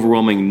 just the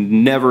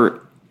overwhelming,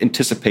 never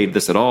anticipated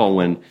this at all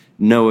when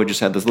Noah just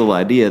had this little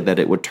idea that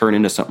it would turn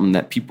into something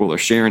that people are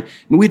sharing. I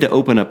mean, we had to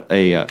open up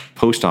a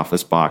post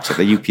office box at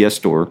the UPS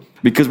store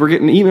because we're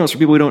getting emails from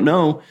people we don't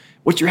know.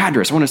 What's your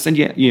address? I want to send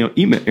you,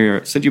 email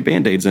or send you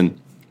Band-Aids.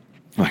 And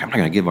I'm like, I'm not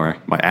going to give my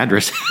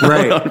address.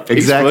 Right, on Facebook.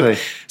 exactly.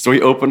 So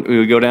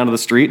we go down to the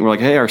street and we're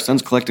like, hey, our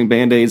son's collecting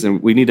Band-Aids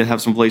and we need to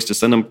have some place to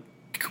send them.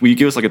 Will you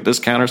give us like a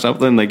discount or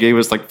something? They gave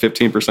us like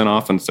 15%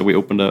 off. And so we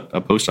opened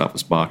a post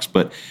office box.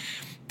 But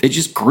it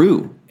just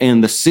grew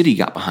and the city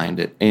got behind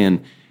it.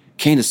 And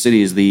Kansas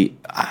City is the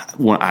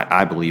one,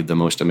 I believe, the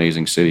most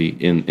amazing city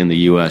in the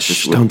U.S.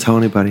 Just don't tell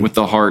anybody. With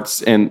the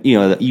hearts. And, you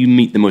know, you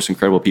meet the most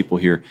incredible people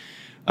here.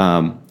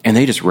 And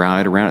they just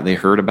rallied around it. They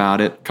heard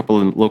about it. A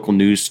couple of local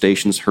news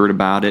stations heard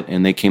about it.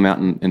 And they came out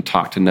and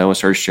talked to Noah,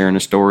 started sharing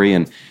the story.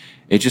 And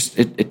it just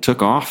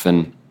took off.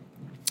 And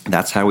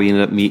that's how we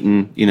ended up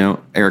meeting, you know,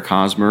 Eric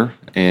Hosmer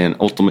and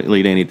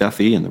ultimately Danny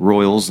Duffy and the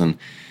Royals. And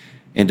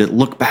to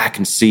look back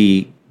and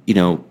see, you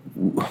know,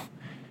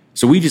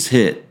 so we just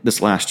hit this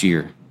last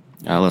year,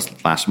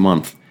 last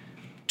month,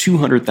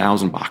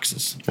 200,000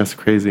 boxes. That's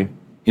crazy.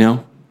 You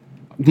know,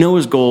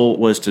 Noah's goal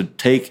was to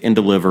take and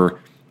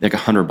deliver like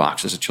 100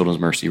 boxes at Children's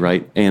Mercy,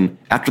 right? And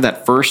after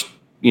that first,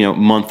 you know,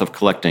 month of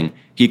collecting,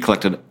 he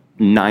collected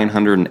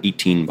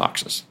 918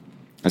 boxes.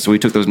 And so we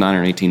took those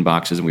 918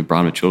 boxes and we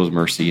brought them to Children's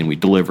Mercy and we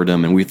delivered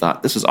them and we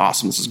thought, this is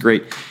awesome, this is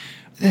great.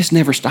 This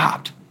never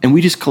stopped. And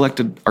we just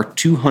collected our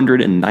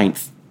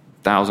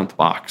 209,000th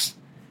box,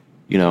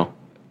 you know,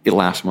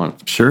 last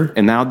month. Sure.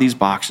 And now these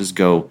boxes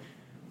go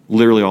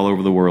literally all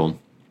over the world.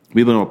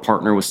 We've been able to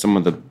partner with some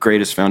of the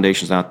greatest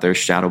foundations out there,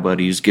 Shadow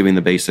Buddies, Giving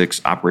the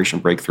Basics, Operation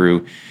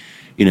Breakthrough.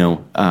 You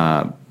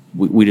know,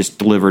 we just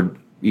delivered,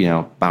 you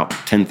know, about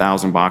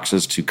 10,000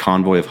 boxes to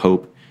Convoy of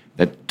Hope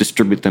that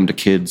distribute them to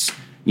kids,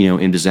 you know,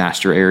 in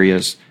disaster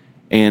areas.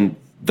 And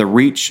the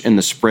reach and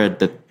the spread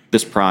that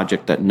this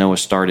project that Noah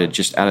started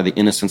just out of the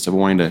innocence of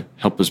wanting to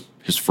help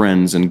his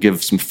friends and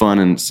give some fun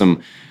and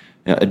some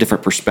a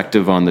different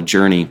perspective on the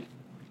journey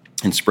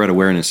and spread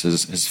awareness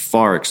has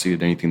far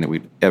exceeded anything that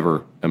we've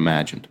ever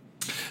imagined.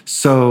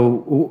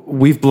 So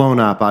we've blown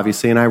up,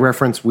 obviously, and I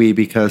reference we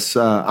because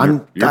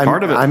I'm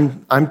part of it.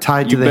 I'm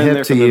tied to You've the been hip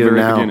there to from the you very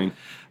now. beginning.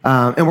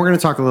 And we're going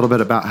to talk a little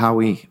bit about how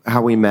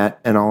we met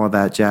and all of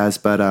that jazz.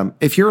 But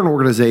if you're an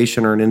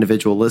organization or an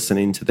individual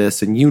listening to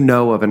this and you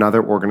know of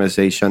another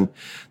organization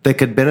that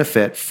could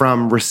benefit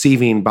from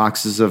receiving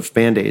boxes of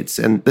Band-Aids,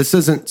 and this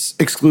isn't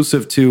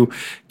exclusive to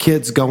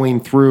kids going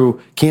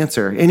through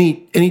cancer,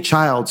 any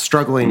child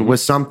struggling with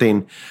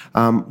something,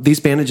 these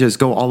bandages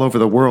go all over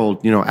the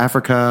world. You know,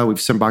 Africa, we've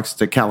sent boxes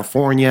to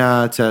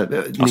California,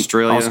 to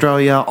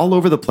Australia, all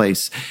over the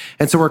place.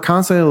 And so we're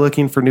constantly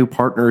looking for new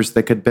partners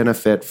that could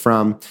benefit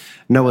from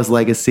Noah's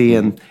legacy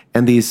and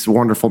these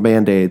wonderful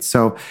Band-Aids.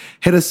 So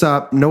hit us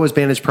up. Noah's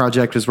Bandage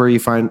Project is where you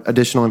find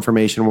additional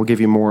information. We'll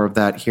give you more of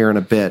that here in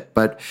a bit.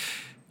 But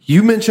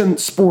you mentioned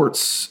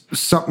sports,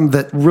 something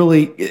that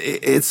really,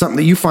 it's something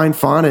that you find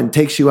fun and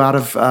takes you out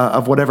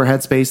of whatever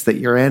headspace that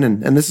you're in.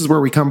 And this is where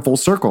we come full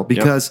circle,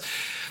 because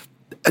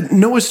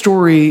Noah's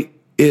story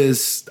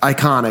is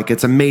iconic.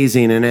 It's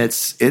amazing. And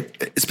it's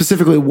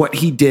specifically what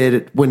he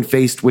did when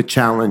faced with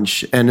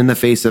challenge and in the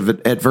face of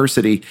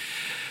adversity.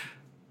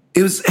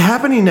 It was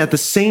happening at the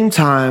same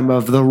time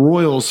of the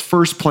Royals'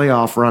 first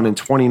playoff run in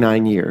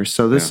 29 years.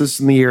 So this is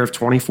in the year of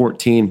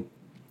 2014.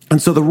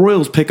 And so the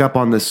Royals pick up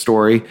on this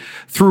story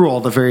through all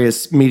the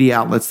various media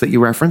outlets that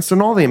you referenced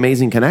and all the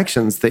amazing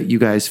connections that you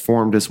guys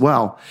formed as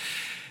well.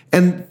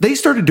 And they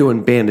started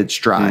doing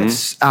bandage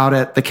drives out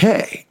at the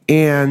K.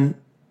 And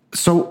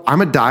so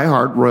I'm a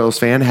diehard Royals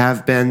fan,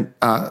 have been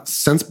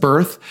since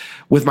birth,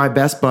 with my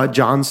best bud,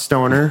 John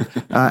Stoner,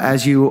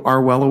 as you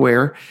are well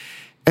aware.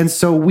 And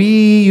so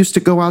we used to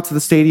go out to the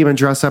stadium and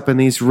dress up in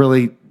these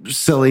really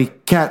silly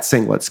cat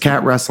singlets,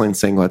 cat wrestling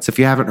singlets. If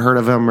you haven't heard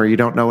of them or you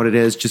don't know what it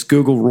is, just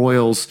Google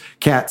Royals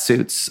cat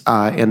suits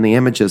in the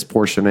images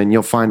portion, and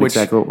you'll find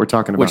exactly what we're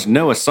talking about. Which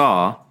Noah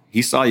saw.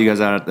 He saw you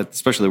guys out at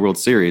especially the World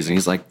Series, and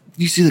he's like,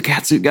 "You see the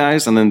cat suit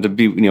guys?" And then to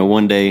be,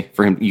 one day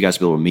for him, you guys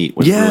to be able to meet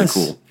was really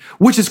cool.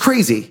 Which is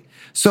crazy.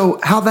 So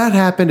how that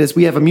happened is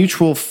we have a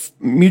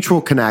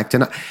mutual connect,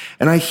 and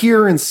I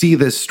hear and see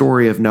this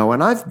story of Noah,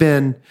 and I've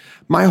been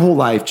my whole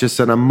life just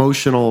an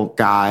emotional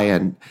guy,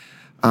 and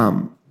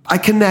I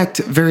connect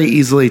very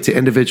easily to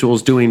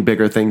individuals doing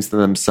bigger things than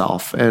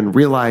themselves, and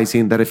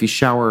realizing that if you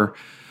shower,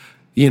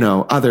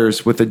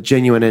 others with a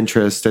genuine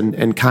interest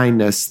and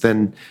kindness,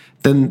 then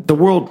the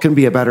world can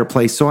be a better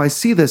place. So I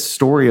see this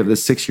story of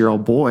this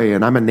 6-year-old boy,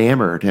 and I'm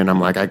enamored, and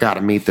I'm like, I got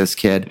to meet this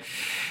kid.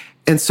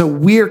 And so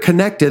we're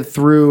connected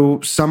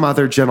through some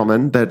other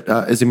gentleman that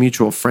is a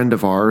mutual friend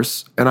of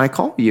ours. And I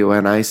call you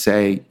and I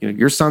say,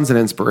 your son's an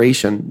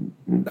inspiration.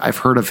 I've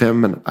heard of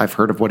him and I've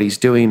heard of what he's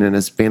doing, and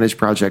his Bandage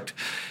project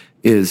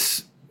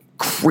is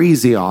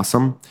crazy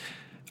awesome.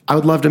 I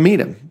would love to meet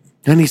him.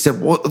 And he said,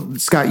 well,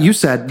 Scott, you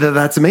said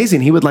that's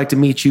amazing. He would like to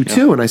meet you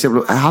too. And I said,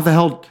 well, how the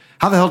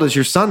hell does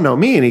your son know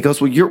me? And he goes,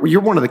 well,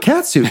 you're one of the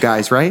catsuit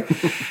guys, right?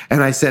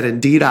 And I said,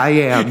 indeed I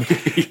am.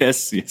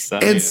 yes, I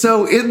am. And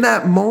so in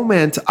that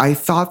moment, I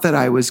thought that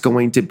I was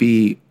going to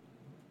be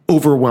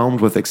overwhelmed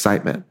with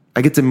excitement.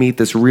 I get to meet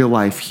this real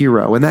life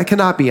hero, and that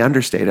cannot be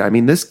understated. I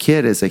mean, this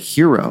kid is a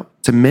hero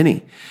to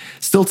many,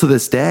 still to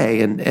this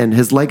day, and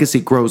his legacy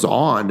grows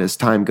on as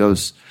time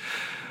goes.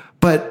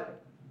 But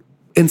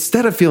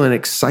instead of feeling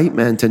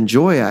excitement and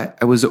joy,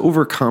 I was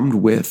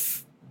overcome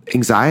with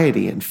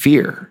anxiety and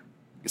fear.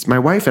 It's my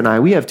wife and I,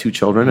 we have 2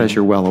 children, as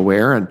you're well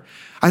aware. And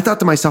I thought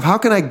to myself, how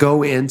can I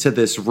go into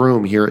this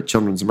room here at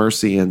Children's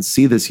Mercy and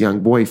see this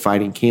young boy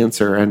fighting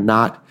cancer and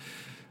not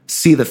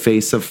see the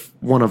face of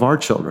one of our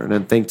children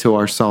and think to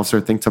ourselves,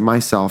 or think to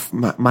myself,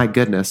 my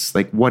goodness,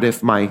 like what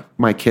if my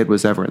kid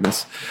was ever in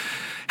this?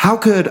 How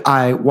could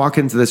I walk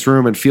into this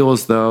room and feel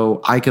as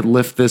though I could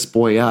lift this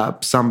boy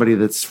up, somebody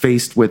that's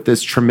faced with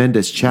this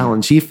tremendous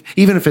challenge,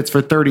 even if it's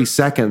for 30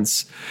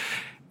 seconds,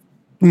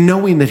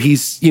 knowing that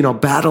he's,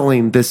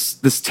 battling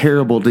this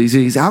terrible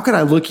disease? How could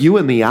I look you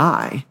in the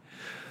eye,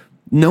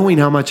 knowing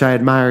how much I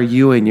admire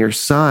you and your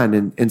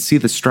son, and see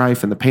the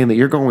strife and the pain that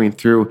you're going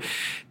through?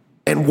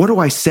 And what do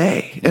I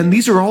say? And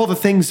these are all the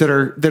things that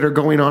are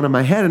going on in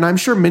my head. And I'm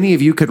sure many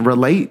of you could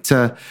relate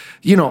to,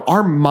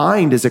 our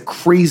mind is a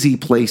crazy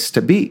place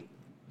to be.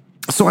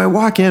 So I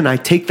walk in, I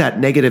take that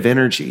negative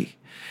energy,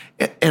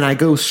 and I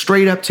go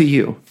straight up to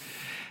you.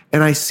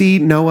 And I see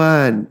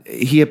Noah, and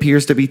he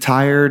appears to be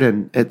tired,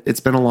 and it's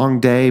been a long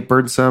day,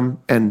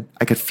 burdensome, and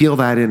I could feel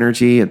that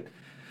energy. And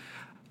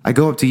I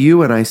go up to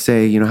you and I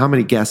say, how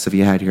many guests have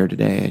you had here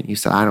today? And you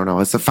said, I don't know,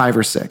 it's a 5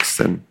 or 6.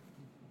 And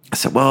I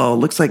said, well, it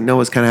looks like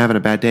Noah's kind of having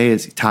a bad day.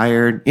 Is he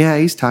tired? Yeah,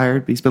 he's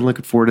tired, but he's been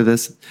looking forward to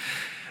this.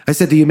 I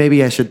said to you,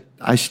 maybe I should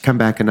come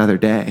back another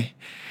day.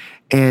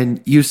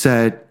 And you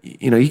said,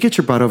 you get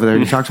your butt over there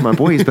and you talk to my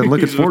boy. He's been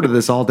looking forward to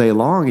this all day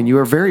long. And you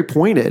were very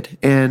pointed.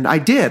 And I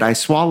did. I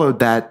swallowed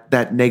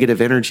that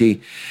negative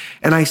energy.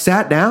 And I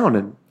sat down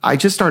and I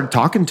just started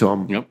talking to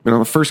him. Yep.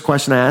 The first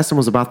question I asked him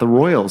was about the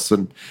Royals,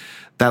 and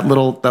that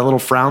little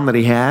frown that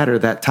he had, or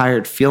that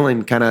tired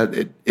feeling, kind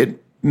of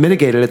it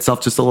mitigated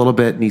itself just a little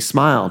bit, and he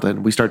smiled.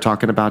 And we started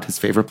talking about his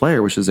favorite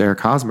player, which is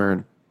Eric Hosmer.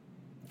 And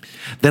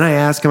then I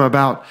asked him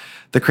about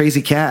the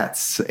crazy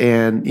cats,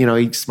 and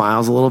he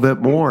smiles a little bit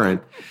more. And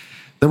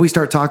then we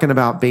start talking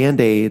about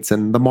Band-Aids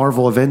and the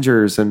Marvel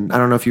Avengers. And I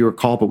don't know if you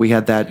recall, but we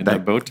had that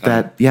bow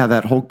tie.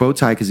 that Hulk bow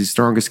tie, because he's the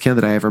strongest kid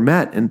that I ever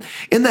met. And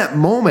in that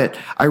moment,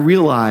 I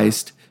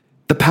realized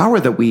the power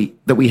that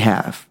we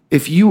have.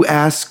 If you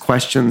ask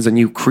questions and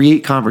you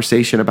create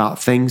conversation about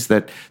things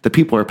that the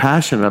people are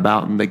passionate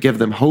about and that give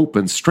them hope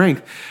and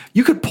strength,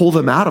 you could pull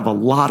them out of a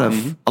lot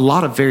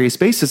of various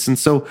spaces. And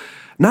so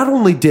not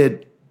only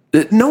did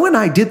Noah and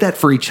I did that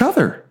for each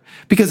other,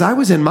 because I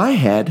was in my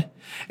head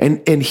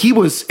and he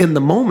was in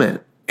the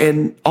moment.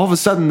 and all of a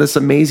sudden this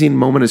amazing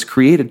moment is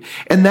created.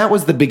 And that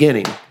was the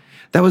beginning.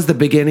 That was the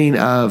beginning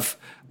of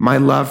my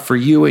love for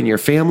you and your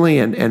family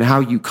and how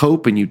you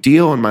cope and you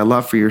deal, and my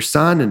love for your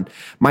son, and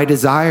my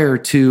desire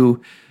to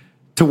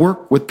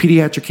work with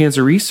pediatric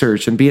cancer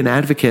research and be an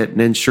advocate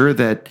and ensure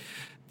that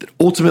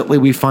ultimately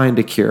we find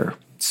a cure.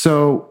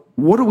 So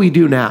what do we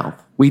do now?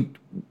 We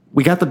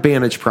got the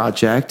Bandage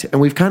project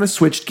and we've kind of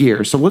switched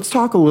gears. So let's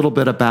talk a little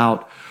bit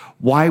about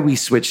why we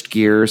switched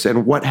gears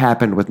and what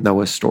happened with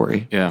Noah's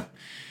story. Yeah.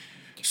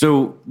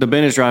 So the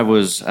Bandage Drive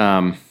was,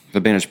 the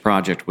Bandage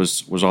project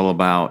was all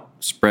about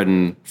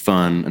spreading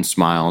fun and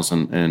smiles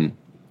and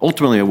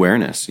ultimately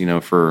awareness,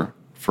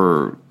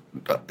 for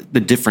the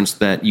difference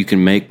that you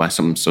can make by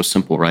something so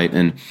simple, right?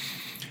 And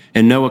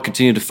Noah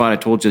continued to fight. I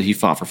told you he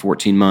fought for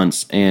 14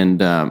 months.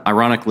 And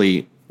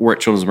ironically, we're at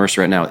Children's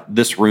Mercy right now.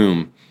 This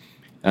room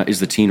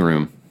is the teen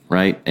room,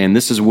 right? And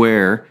this is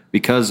where,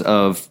 because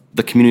of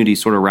the community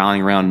sort of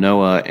rallying around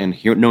Noah and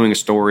knowing his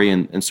story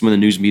and some of the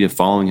news media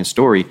following his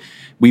story,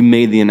 we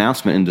made the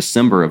announcement in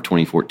December of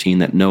 2014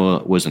 that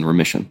Noah was in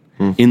remission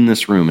in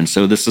this room. And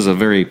so this is a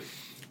very,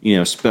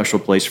 special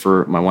place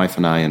for my wife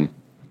and I. And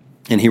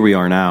here we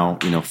are now,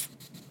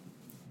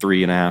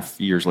 3.5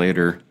 years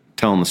later,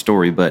 telling the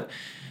story. But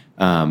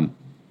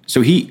so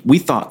we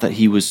thought that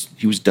he was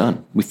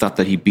done. We thought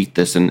that he beat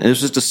this, and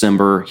this was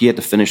December. He had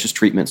to finish his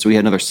treatment, so he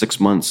had another 6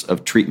 months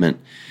of treatment,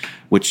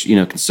 which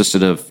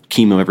consisted of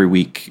chemo every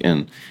week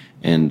and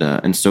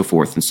so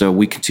forth. And so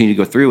we continued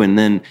to go through, and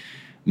then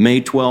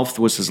May 12th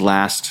was his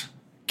last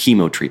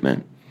chemo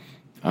treatment.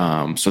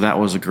 So that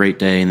was a great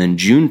day. And then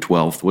June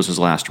 12th was his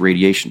last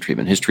radiation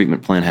treatment. His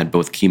treatment plan had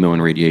both chemo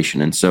and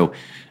radiation. And so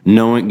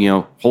knowing,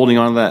 holding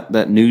on to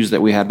that news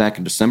that we had back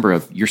in December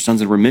of your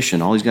son's in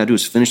remission, all he's got to do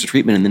is finish the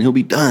treatment and then he'll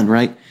be done,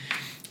 right?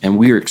 And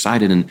we were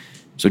excited. And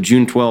so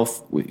June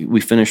 12th,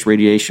 we finished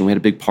radiation. We had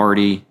a big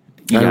party.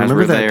 You I guys remember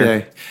were that there,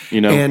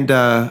 day. And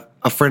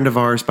a friend of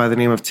ours by the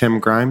name of Tim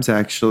Grimes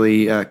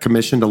actually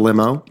commissioned a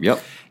limo.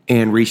 Yep.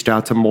 And reached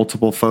out to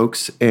multiple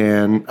folks.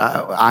 And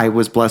I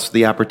was blessed with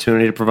the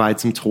opportunity to provide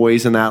some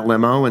toys in that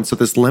limo. And so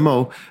this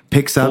limo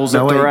picks up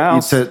Noah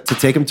to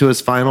take him to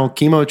his final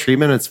chemo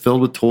treatment. It's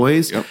filled with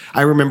toys. Yep.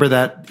 I remember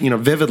that,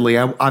 vividly.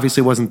 I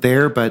obviously wasn't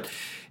there, but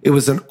it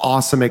was an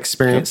awesome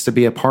experience to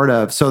be a part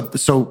of.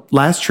 So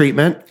last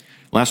treatment.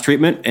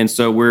 And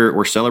so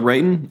we're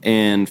celebrating,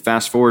 and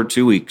fast forward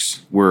 2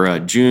 weeks. We're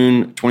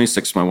June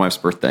 26th, my wife's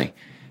birthday.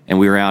 And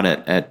we were out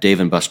at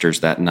Dave & Buster's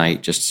that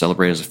night, just to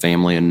celebrate as a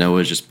family. And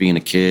Noah's just being a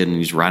kid, and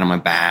he's riding on my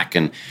back,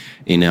 and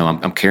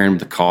I'm carrying him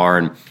to the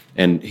car,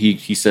 and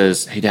he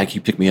says, "Hey, Dad, can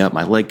you pick me up?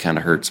 My leg kind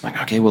of hurts." I'm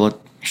like, "Okay,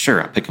 well,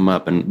 sure." I pick him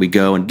up, and we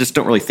go, and just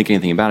don't really think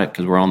anything about it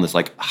because we're on this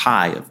like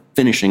high of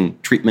finishing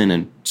treatment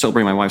and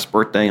celebrating my wife's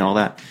birthday and all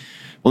that.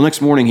 Well,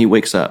 next morning he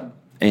wakes up,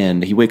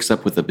 and he wakes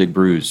up with a big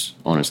bruise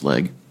on his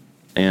leg,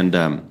 and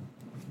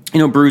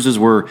bruises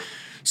were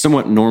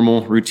somewhat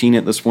normal routine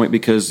at this point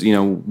because,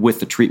 with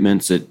the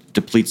treatments, it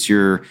depletes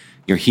your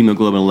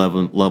hemoglobin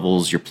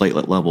levels, your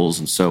platelet levels.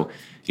 And so,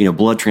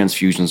 blood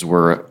transfusions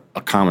were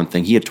a common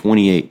thing. He had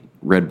 28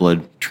 red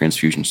blood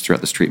transfusions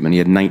throughout this treatment. He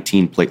had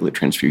 19 platelet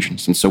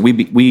transfusions. And so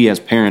we as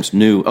parents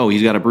knew,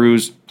 he's got a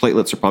bruise,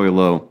 platelets are probably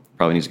low,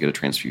 probably needs to get a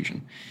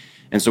transfusion.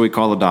 And so we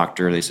call the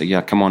doctor. They say,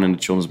 "Yeah, come on into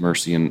Children's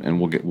Mercy and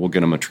we'll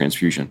get him a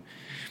transfusion."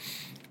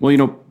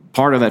 Well,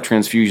 part of that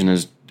transfusion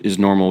is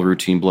normal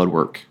routine blood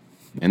work.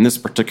 And this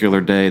particular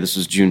day, this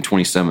is June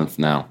 27th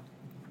now,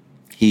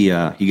 he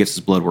gets his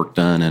blood work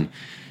done, and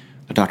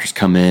the doctors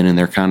come in, and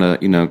they're kind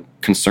of,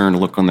 concerned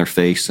look on their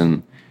face,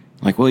 and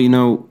like,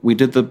 "Well, we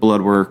did the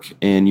blood work,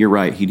 and you're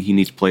right, he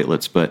needs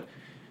platelets, but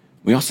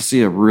we also see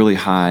a really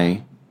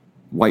high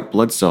white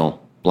blood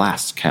cell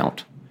blast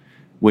count,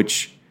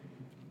 which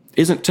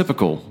isn't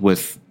typical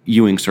with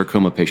Ewing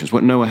sarcoma patients.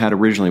 What Noah had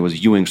originally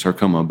was Ewing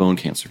sarcoma, bone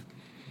cancer.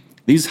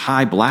 These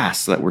high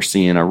blasts that we're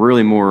seeing are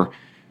really more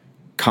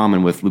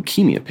common with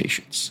leukemia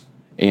patients.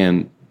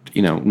 And,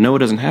 Noah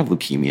doesn't have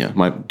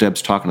leukemia.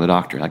 Deb's talking to the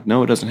doctor, like,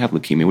 "Noah doesn't have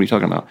leukemia. What are you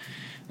talking about?"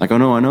 Like, "Oh,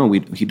 no, I know.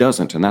 He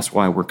doesn't. And that's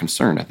why we're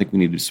concerned. I think we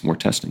need to do some more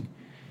testing."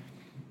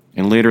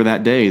 And later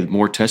that day,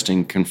 more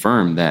testing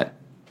confirmed that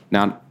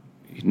now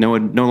Noah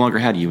no longer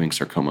had Ewing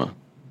sarcoma.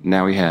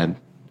 Now he had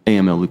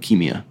AML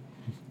leukemia,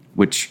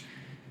 which,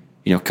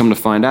 come to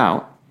find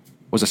out,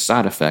 was a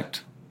side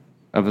effect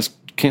of his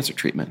cancer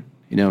treatment.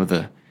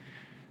 The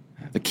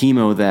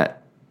chemo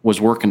that was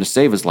working to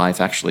save his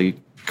life actually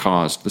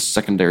caused the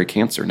secondary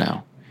cancer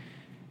now.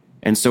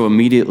 And so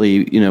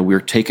immediately, we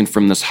were taken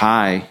from this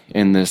high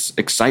and this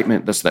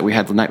excitement that we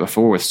had the night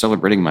before with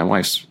celebrating my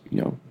wife's,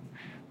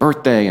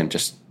 birthday and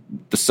just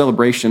the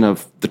celebration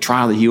of the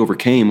trial that he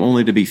overcame,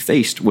 only to be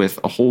faced with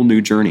a whole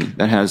new journey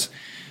that has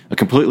a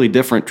completely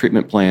different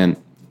treatment plan.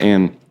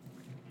 And,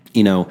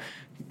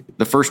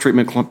 the first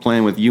treatment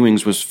plan with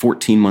Ewing's was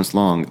 14 months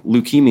long.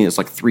 Leukemia is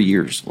like 3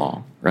 years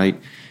long, right?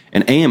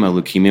 And AML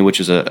leukemia, which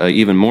is a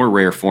even more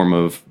rare form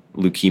of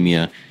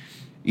leukemia,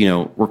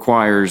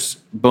 requires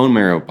bone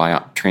marrow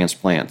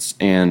transplants.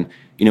 And,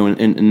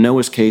 in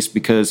Noah's case,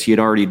 because he had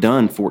already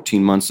done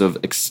 14 months of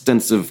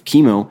extensive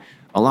chemo,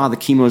 a lot of the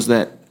chemos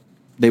that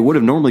they would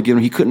have normally given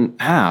him, he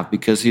couldn't have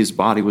because his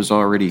body was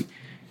already,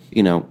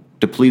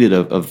 depleted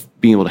of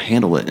being able to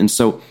handle it. And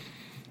so,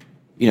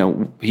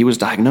 he was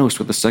diagnosed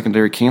with a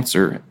secondary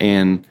cancer,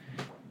 and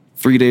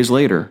 3 days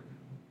later,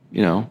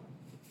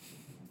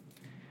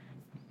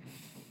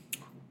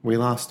 we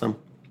lost him.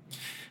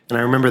 And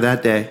I remember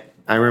that day.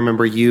 I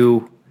remember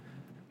you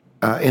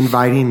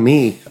inviting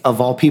me,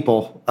 of all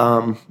people.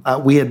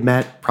 We had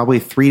met probably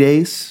 3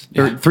 days,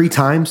 or 3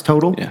 times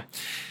total. Yeah.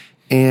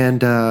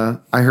 And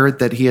I heard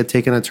that he had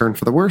taken a turn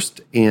for the worst.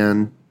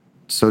 And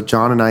so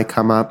John and I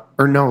come up,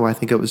 or no, I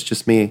think it was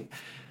just me,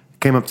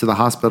 came up to the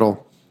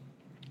hospital.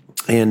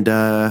 And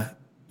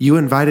you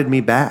invited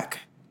me back.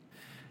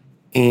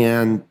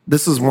 And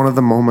this is one of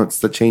the moments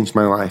that changed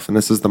my life. And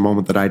this is the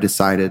moment that I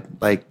decided,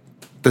 like,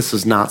 this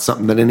is not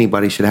something that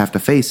anybody should have to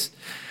face.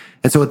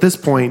 And so at this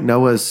point,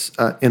 Noah's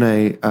in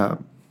a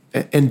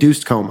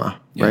induced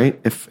coma, right?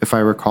 If I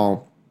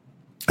recall.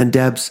 And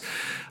Deb's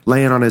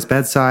laying on his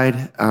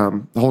bedside,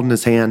 holding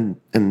his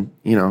hand, and,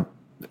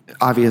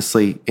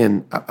 obviously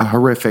in a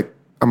horrific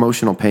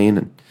emotional pain.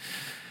 And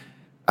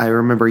I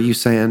remember you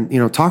saying,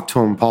 talk to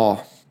him,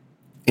 Paul.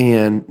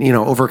 And,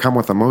 overcome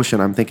with emotion,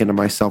 I'm thinking to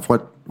myself,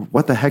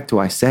 what the heck do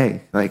I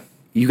say? Like,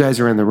 you guys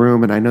are in the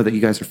room, and I know that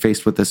you guys are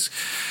faced with this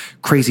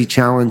crazy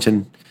challenge,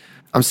 and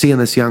I'm seeing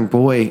this young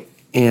boy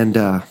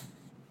and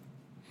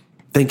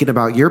thinking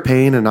about your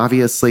pain, and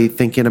obviously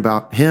thinking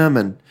about him,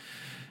 and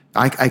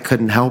I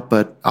couldn't help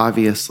but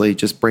obviously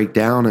just break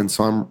down. And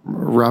so I'm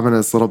rubbing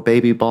his little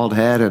baby bald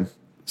head, and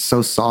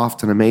so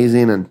soft and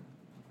amazing, and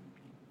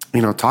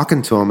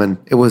talking to him. And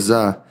it was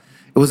a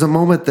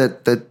moment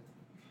that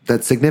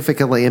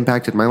significantly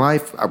impacted my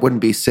life. I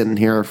wouldn't be sitting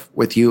here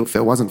with you if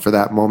it wasn't for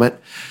that moment.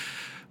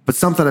 But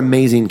something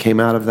amazing came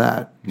out of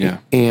that. Yeah.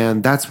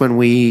 And that's when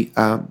we,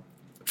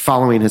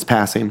 following his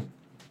passing,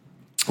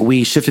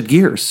 we shifted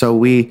gears. So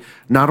we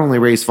not only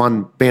raise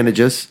fund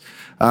bandages,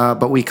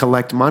 but we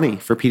collect money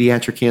for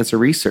pediatric cancer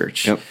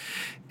research. Yep.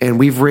 And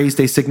we've raised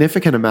a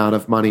significant amount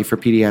of money for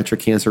pediatric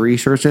cancer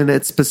research. And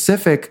it's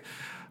specific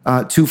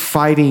to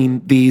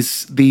fighting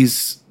these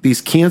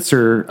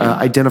cancer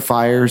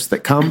identifiers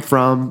that come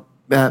from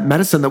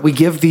medicine that we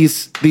give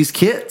these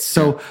kids.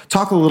 So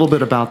talk a little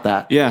bit about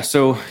that. Yeah.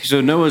 So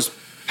Noah's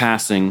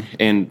passing,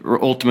 and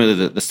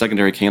ultimately the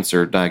secondary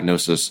cancer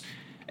diagnosis,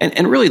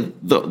 and really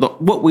the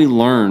what we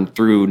learned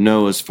through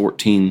Noah's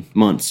 14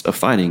 months of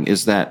fighting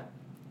is that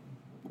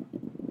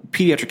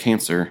pediatric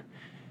cancer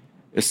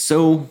is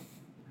so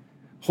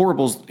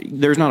horrible.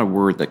 There's not a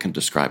word that can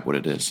describe what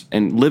it is.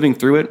 And living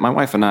through it, my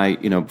wife and I,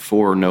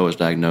 before Noah was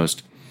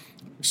diagnosed,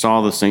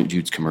 saw the St.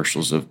 Jude's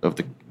commercials of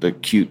the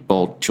cute,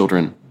 bald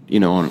children,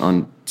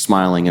 on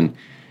smiling. And,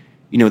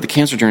 the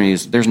cancer journey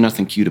there's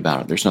nothing cute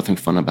about it. There's nothing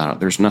fun about it.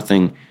 There's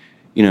nothing,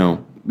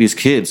 these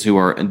kids who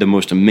are the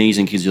most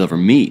amazing kids you'll ever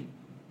meet,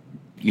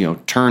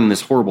 turn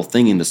this horrible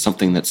thing into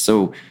something that's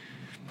so,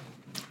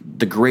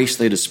 the grace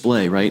they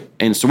display, right?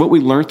 And so what we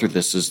learned through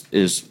this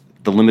is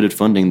the limited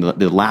funding,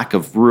 the lack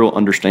of real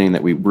understanding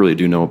that we really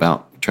do know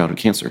about childhood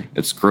cancer.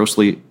 It's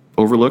grossly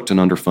overlooked and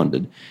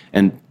underfunded.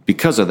 And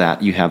because of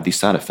that, you have these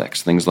side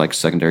effects, things like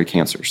secondary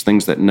cancers,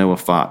 things that Noah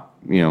fought,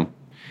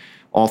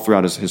 all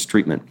throughout his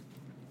treatment.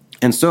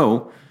 And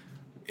so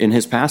in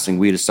his passing,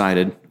 we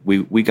decided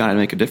we got to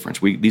make a difference.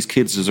 These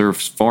kids deserve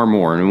far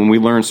more. And when we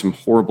learned some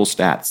horrible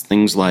stats,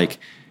 things like,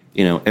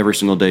 every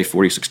single day,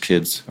 46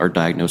 kids are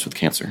diagnosed with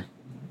cancer.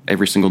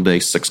 Every single day,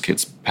 6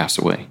 kids pass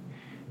away.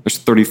 There's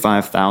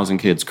 35,000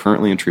 kids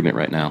currently in treatment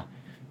right now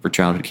for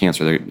childhood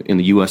cancer. They're in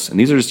the U.S., and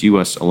these are just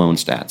U.S. alone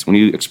stats. When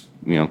you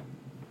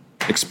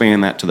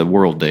expand that to the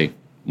world, they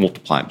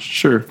multiply.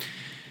 Sure.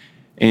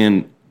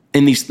 And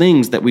these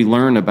things that we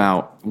learn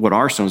about what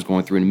our son is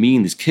going through and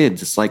meeting these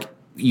kids, it's like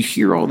you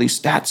hear all these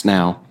stats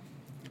now,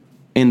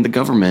 and the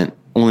government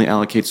only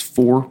allocates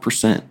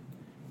 4%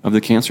 of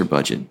the cancer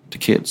budget to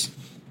kids.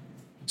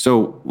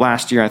 So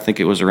last year, I think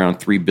it was around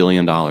 $3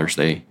 billion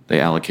they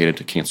allocated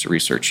to cancer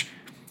research.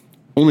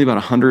 Only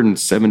about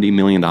 $170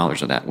 million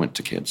of that went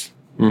to kids,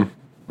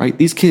 right?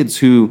 These kids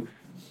who,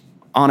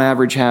 on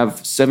average,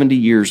 have 70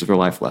 years of their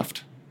life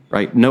left,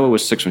 right? Noah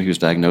was 6 when he was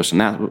diagnosed,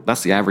 and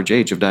that's the average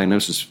age of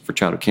diagnosis for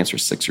childhood cancer,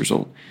 6 years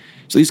old.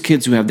 So these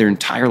kids who have their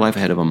entire life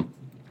ahead of them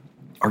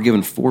are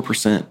given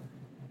 4%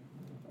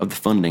 of the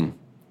funding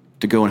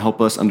to go and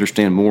help us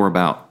understand more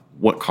about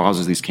what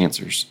causes these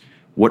cancers,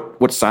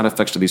 what side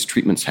effects do these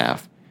treatments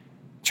have.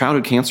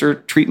 Childhood cancer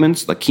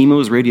treatments, like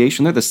chemos,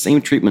 radiation, they're the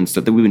same treatments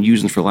that we've been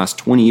using for the last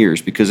 20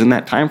 years because in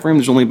that time frame,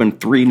 there's only been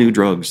 3 new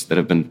drugs that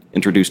have been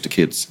introduced to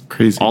kids.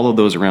 Crazy. All of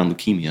those around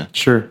leukemia.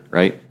 Sure.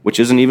 Right? Which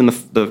isn't even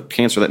the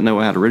cancer that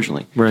Noah had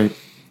originally. Right.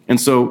 And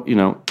so,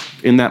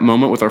 in that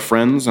moment with our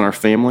friends and our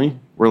family,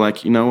 we're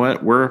like, you know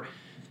what?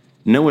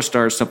 Noah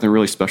started something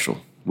really special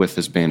with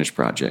this Bandage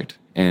project.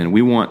 And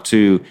we want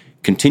to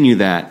continue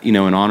that, in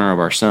honor of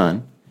our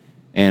son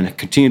and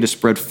continue to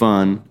spread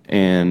fun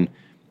and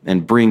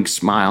bring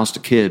smiles to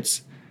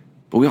kids.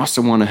 But we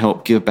also want to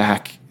help give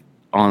back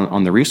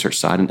on the research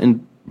side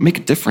and make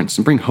a difference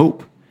and bring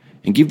hope.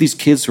 and give these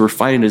kids who are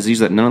fighting a disease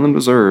that none of them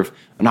deserve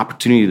an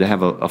opportunity to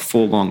have a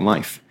full, long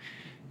life.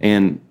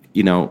 And,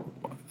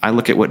 I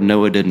look at what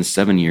Noah did in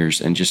 7 years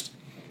and just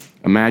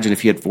imagine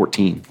if he had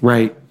 14.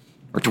 Right.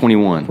 Or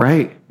 21.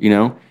 Right.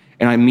 And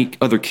I meet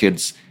other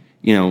kids,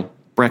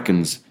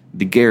 Breckens,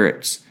 the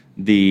Garretts,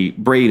 the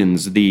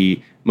Bradens, the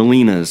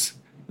Melinas,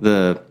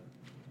 the,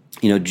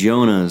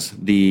 Jonas,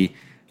 the,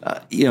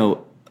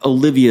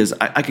 Olivia's.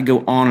 I could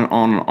go on and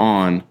on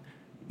and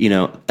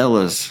on,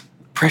 Ella's,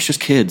 precious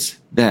kids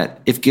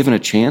that if given a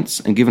chance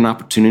and given an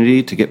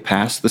opportunity to get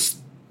past this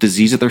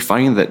disease that they're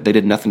fighting that they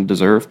did nothing to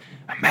deserve,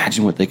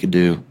 imagine what they could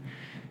do.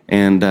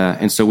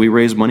 And so we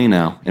raise money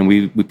now, and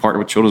we partner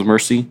with Children's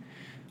Mercy.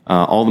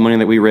 All the money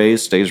that we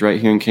raise stays right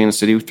here in Kansas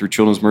City through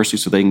Children's Mercy,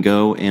 so they can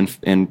go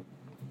and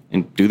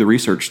do the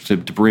research to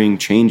bring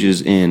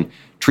changes in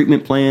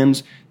treatment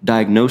plans,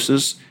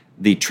 diagnosis,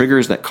 the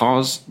triggers that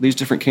cause these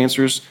different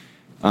cancers.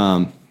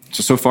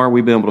 So far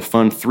we've been able to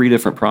fund 3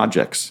 different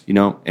projects,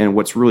 and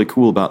what's really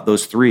cool about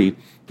those 3,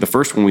 the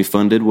first one we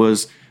funded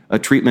was a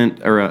treatment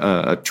or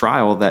a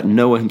trial that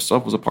Noah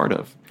himself was a part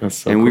of. That's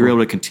so and cool. We were able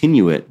to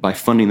continue it by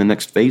funding the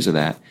next phase of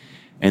that.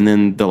 And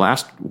then the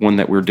last one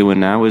that we're doing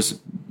now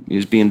is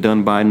being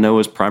done by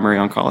Noah's primary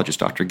oncologist,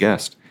 Dr.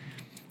 Guest.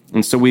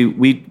 And so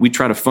we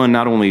try to fund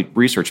not only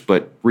research,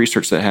 but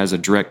research that has a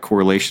direct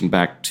correlation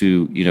back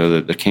to,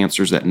 the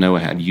cancers that Noah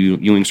had,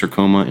 Ewing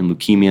sarcoma and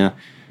leukemia,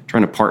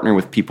 trying to partner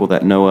with people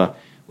that Noah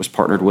was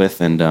partnered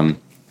with. And,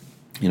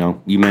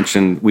 you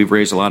mentioned we've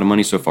raised a lot of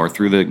money so far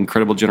through the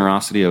incredible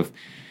generosity of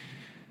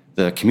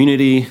the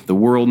community, the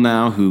world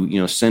now,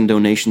 who, send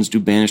donations, do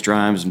bandage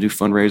drives, and do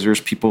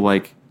fundraisers. People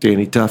like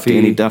Danny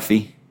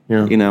Duffy.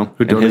 who and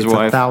donates his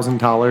wife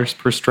 $1,000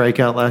 per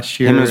strikeout last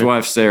year. Him and his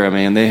wife, Sarah,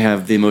 man, they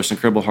have the most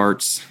incredible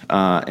hearts.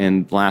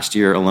 And last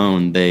year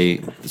alone,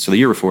 the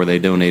year before, they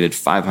donated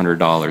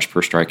 $500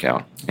 per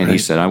strikeout. And He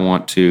said, I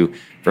want to,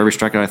 for every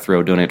strikeout I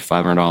throw, donate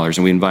 $500.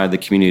 And we invited the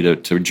community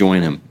to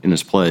join him in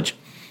this pledge.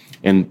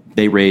 And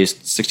they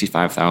raised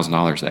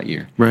 $65,000 that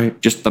year. Right.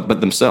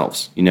 But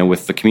themselves,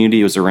 with the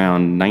community, it was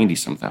around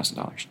 $90-some thousand.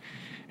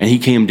 And he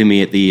came to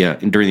me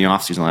during the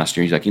off season last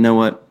year. He's like, you know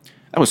what?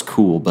 That was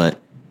cool,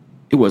 but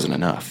it wasn't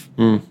enough.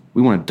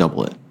 We want to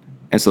double it.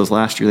 And so this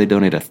last year, they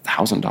donated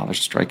 $1,000 a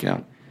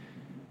strikeout.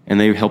 And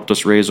they helped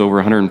us raise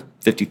over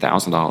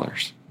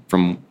 $150,000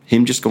 from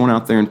him just going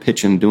out there and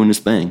pitching, doing his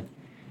thing,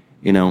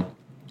 And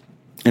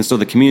so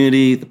the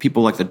community, the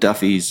people like the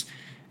Duffys,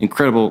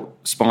 incredible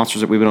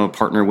sponsors that we've been able to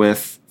partner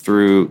with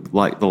through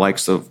the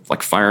likes of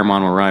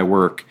Fireman where I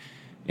work,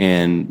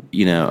 and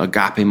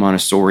Agape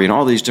Montessori, and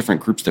all these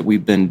different groups that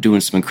we've been doing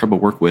some incredible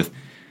work with.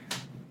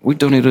 We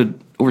donated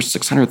over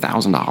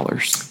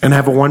 $600,000 and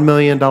have a $1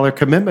 million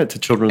commitment to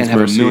Children's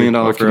Mercy $1 million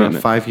over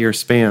commitment. a 5-year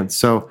span.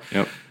 So,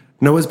 Yep.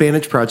 Noah's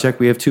Bandage Project,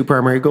 we have 2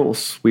 primary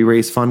goals. We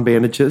raise fund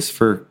bandages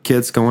for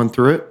kids going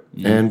through it,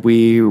 and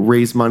we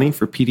raise money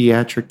for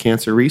pediatric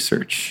cancer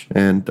research.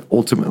 And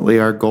ultimately,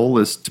 our goal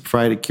is to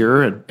provide a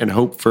cure and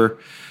hope for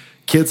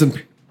kids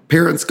and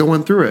parents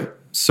going through it.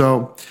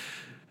 So,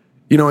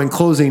 in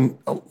closing,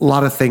 a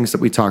lot of things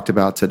that we talked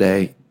about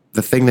today,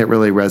 the thing that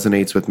really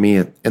resonates with me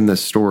in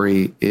this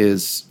story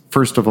is,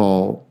 first of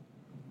all,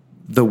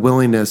 the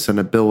willingness and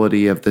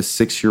ability of this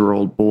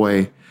 6-year-old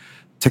boy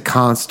to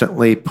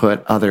constantly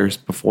put others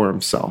before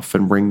himself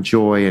and bring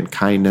joy and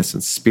kindness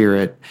and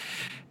spirit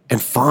and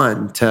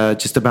fun to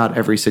just about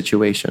every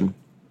situation.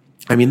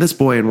 I mean, this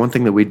boy, and one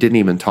thing that we didn't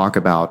even talk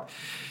about,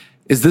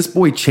 is this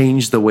boy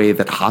changed the way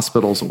that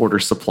hospitals order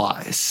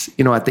supplies,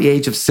 at the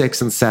age of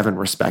 6 and 7,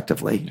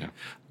 respectively. Yeah.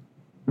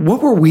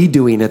 What were we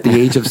doing at the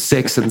age of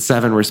 6 and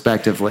 7,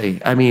 respectively?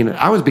 I mean,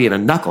 I was being a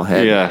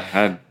knucklehead. Yeah,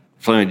 I'd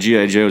playing with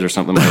G.I. Joes or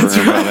something.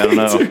 I don't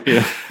know.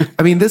 Yeah.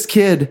 I mean, this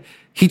kid,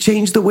 he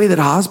changed the way that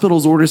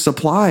hospitals order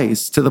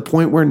supplies to the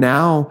point where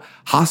now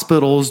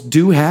hospitals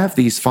do have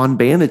these fun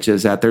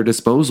bandages at their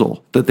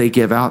disposal that they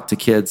give out to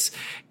kids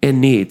in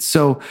need.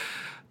 So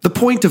the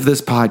point of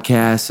this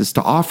podcast is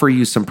to offer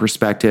you some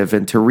perspective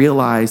and to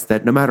realize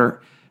that no matter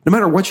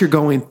what you're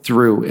going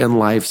through in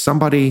life,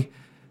 somebody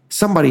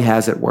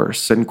has it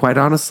worse. And quite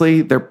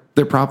honestly, they're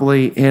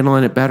probably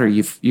handling it better.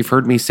 You've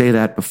heard me say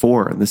that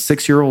before. And the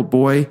 6-year-old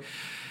boy,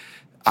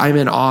 I'm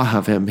in awe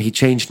of him. He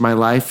changed my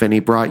life, and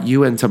he brought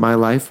you into my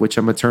life, which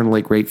I'm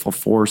eternally grateful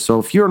for. So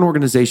if you're an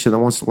organization that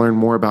wants to learn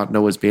more about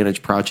Noah's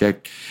Bandage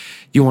Project,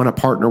 you want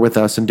to partner with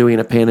us in doing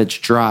a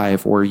bandage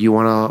drive, or you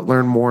want to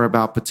learn more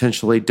about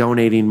potentially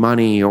donating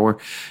money, or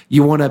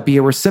you want to be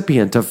a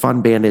recipient of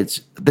Fun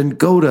Bandage, then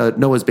go to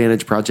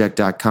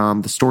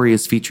noahsbandageproject.com. The story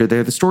is featured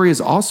there. The story is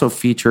also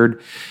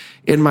featured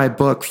in my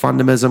book,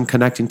 Fundamism,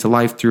 Connecting to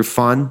Life Through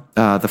F.U.N.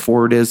 The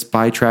foreword is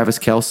by Travis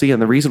Kelsey. And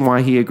the reason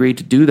why he agreed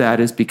to do that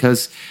is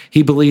because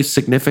he believes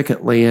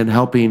significantly in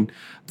helping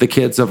the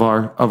kids of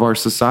our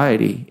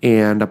society.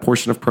 And a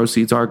portion of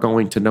proceeds are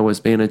going to Noah's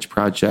Bandage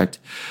Project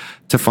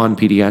to fund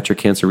pediatric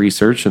cancer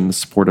research and the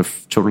support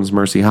of Children's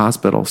Mercy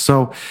Hospital.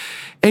 So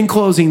in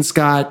closing,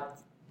 Scott,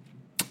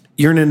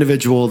 you're an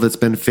individual that's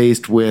been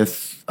faced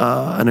with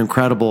an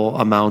incredible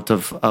amount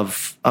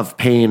of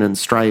pain and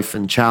strife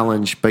and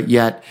challenge, but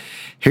yet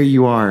here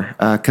you are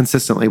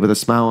consistently with a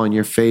smile on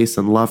your face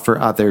and love for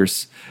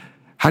others.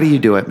 How do you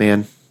do it,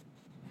 man?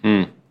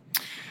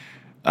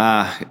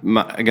 I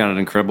got an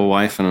incredible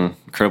wife and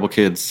incredible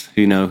kids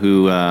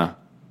who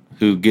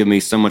give me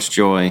so much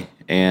joy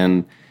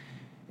and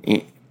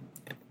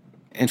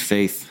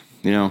faith.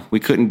 We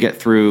couldn't get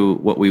through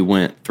what we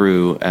went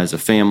through as a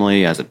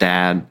family, as a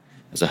dad,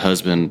 as a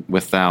husband,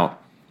 without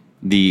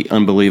the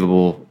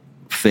unbelievable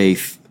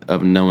faith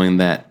of knowing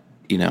that,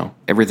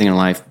 everything in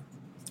life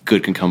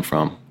good can come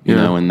from,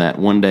 and that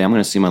one day I'm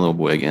going to see my little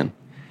boy again,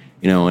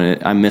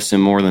 and I miss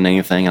him more than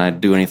anything, and I'd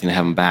do anything to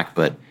have him back.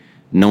 But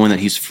knowing that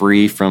he's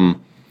free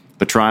from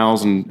the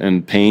trials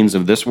and pains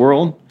of this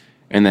world,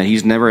 and that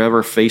he's never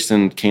ever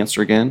facing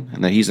cancer again,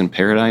 and that he's in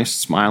paradise,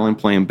 smiling,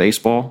 playing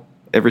baseball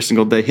every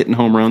single day, hitting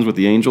home runs with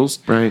the Angels.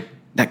 Right.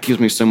 That gives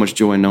me so much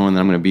joy knowing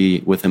that I'm going to be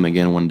with him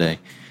again one day.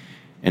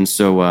 And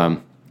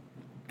so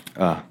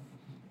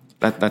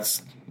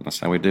that's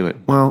how we do it.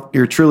 Well,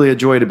 you're truly a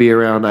joy to be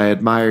around. I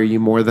admire you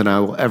more than I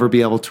will ever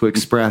be able to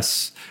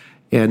express.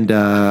 And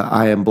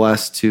I am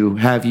blessed to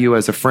have you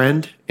as a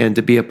friend and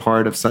to be a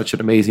part of such an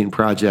amazing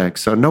project.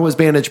 So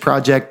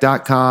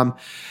noahsbandageproject.com.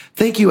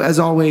 Thank you, as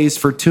always,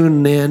 for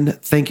tuning in.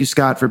 Thank you,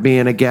 Scott, for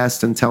being a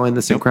guest and telling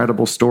this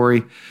incredible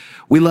story.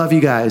 We love you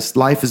guys.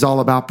 Life is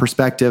all about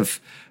perspective.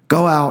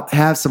 Go out,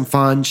 have some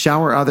fun,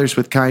 shower others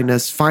with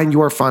kindness, find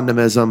your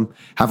Fundamism.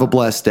 Have a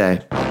blessed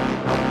day.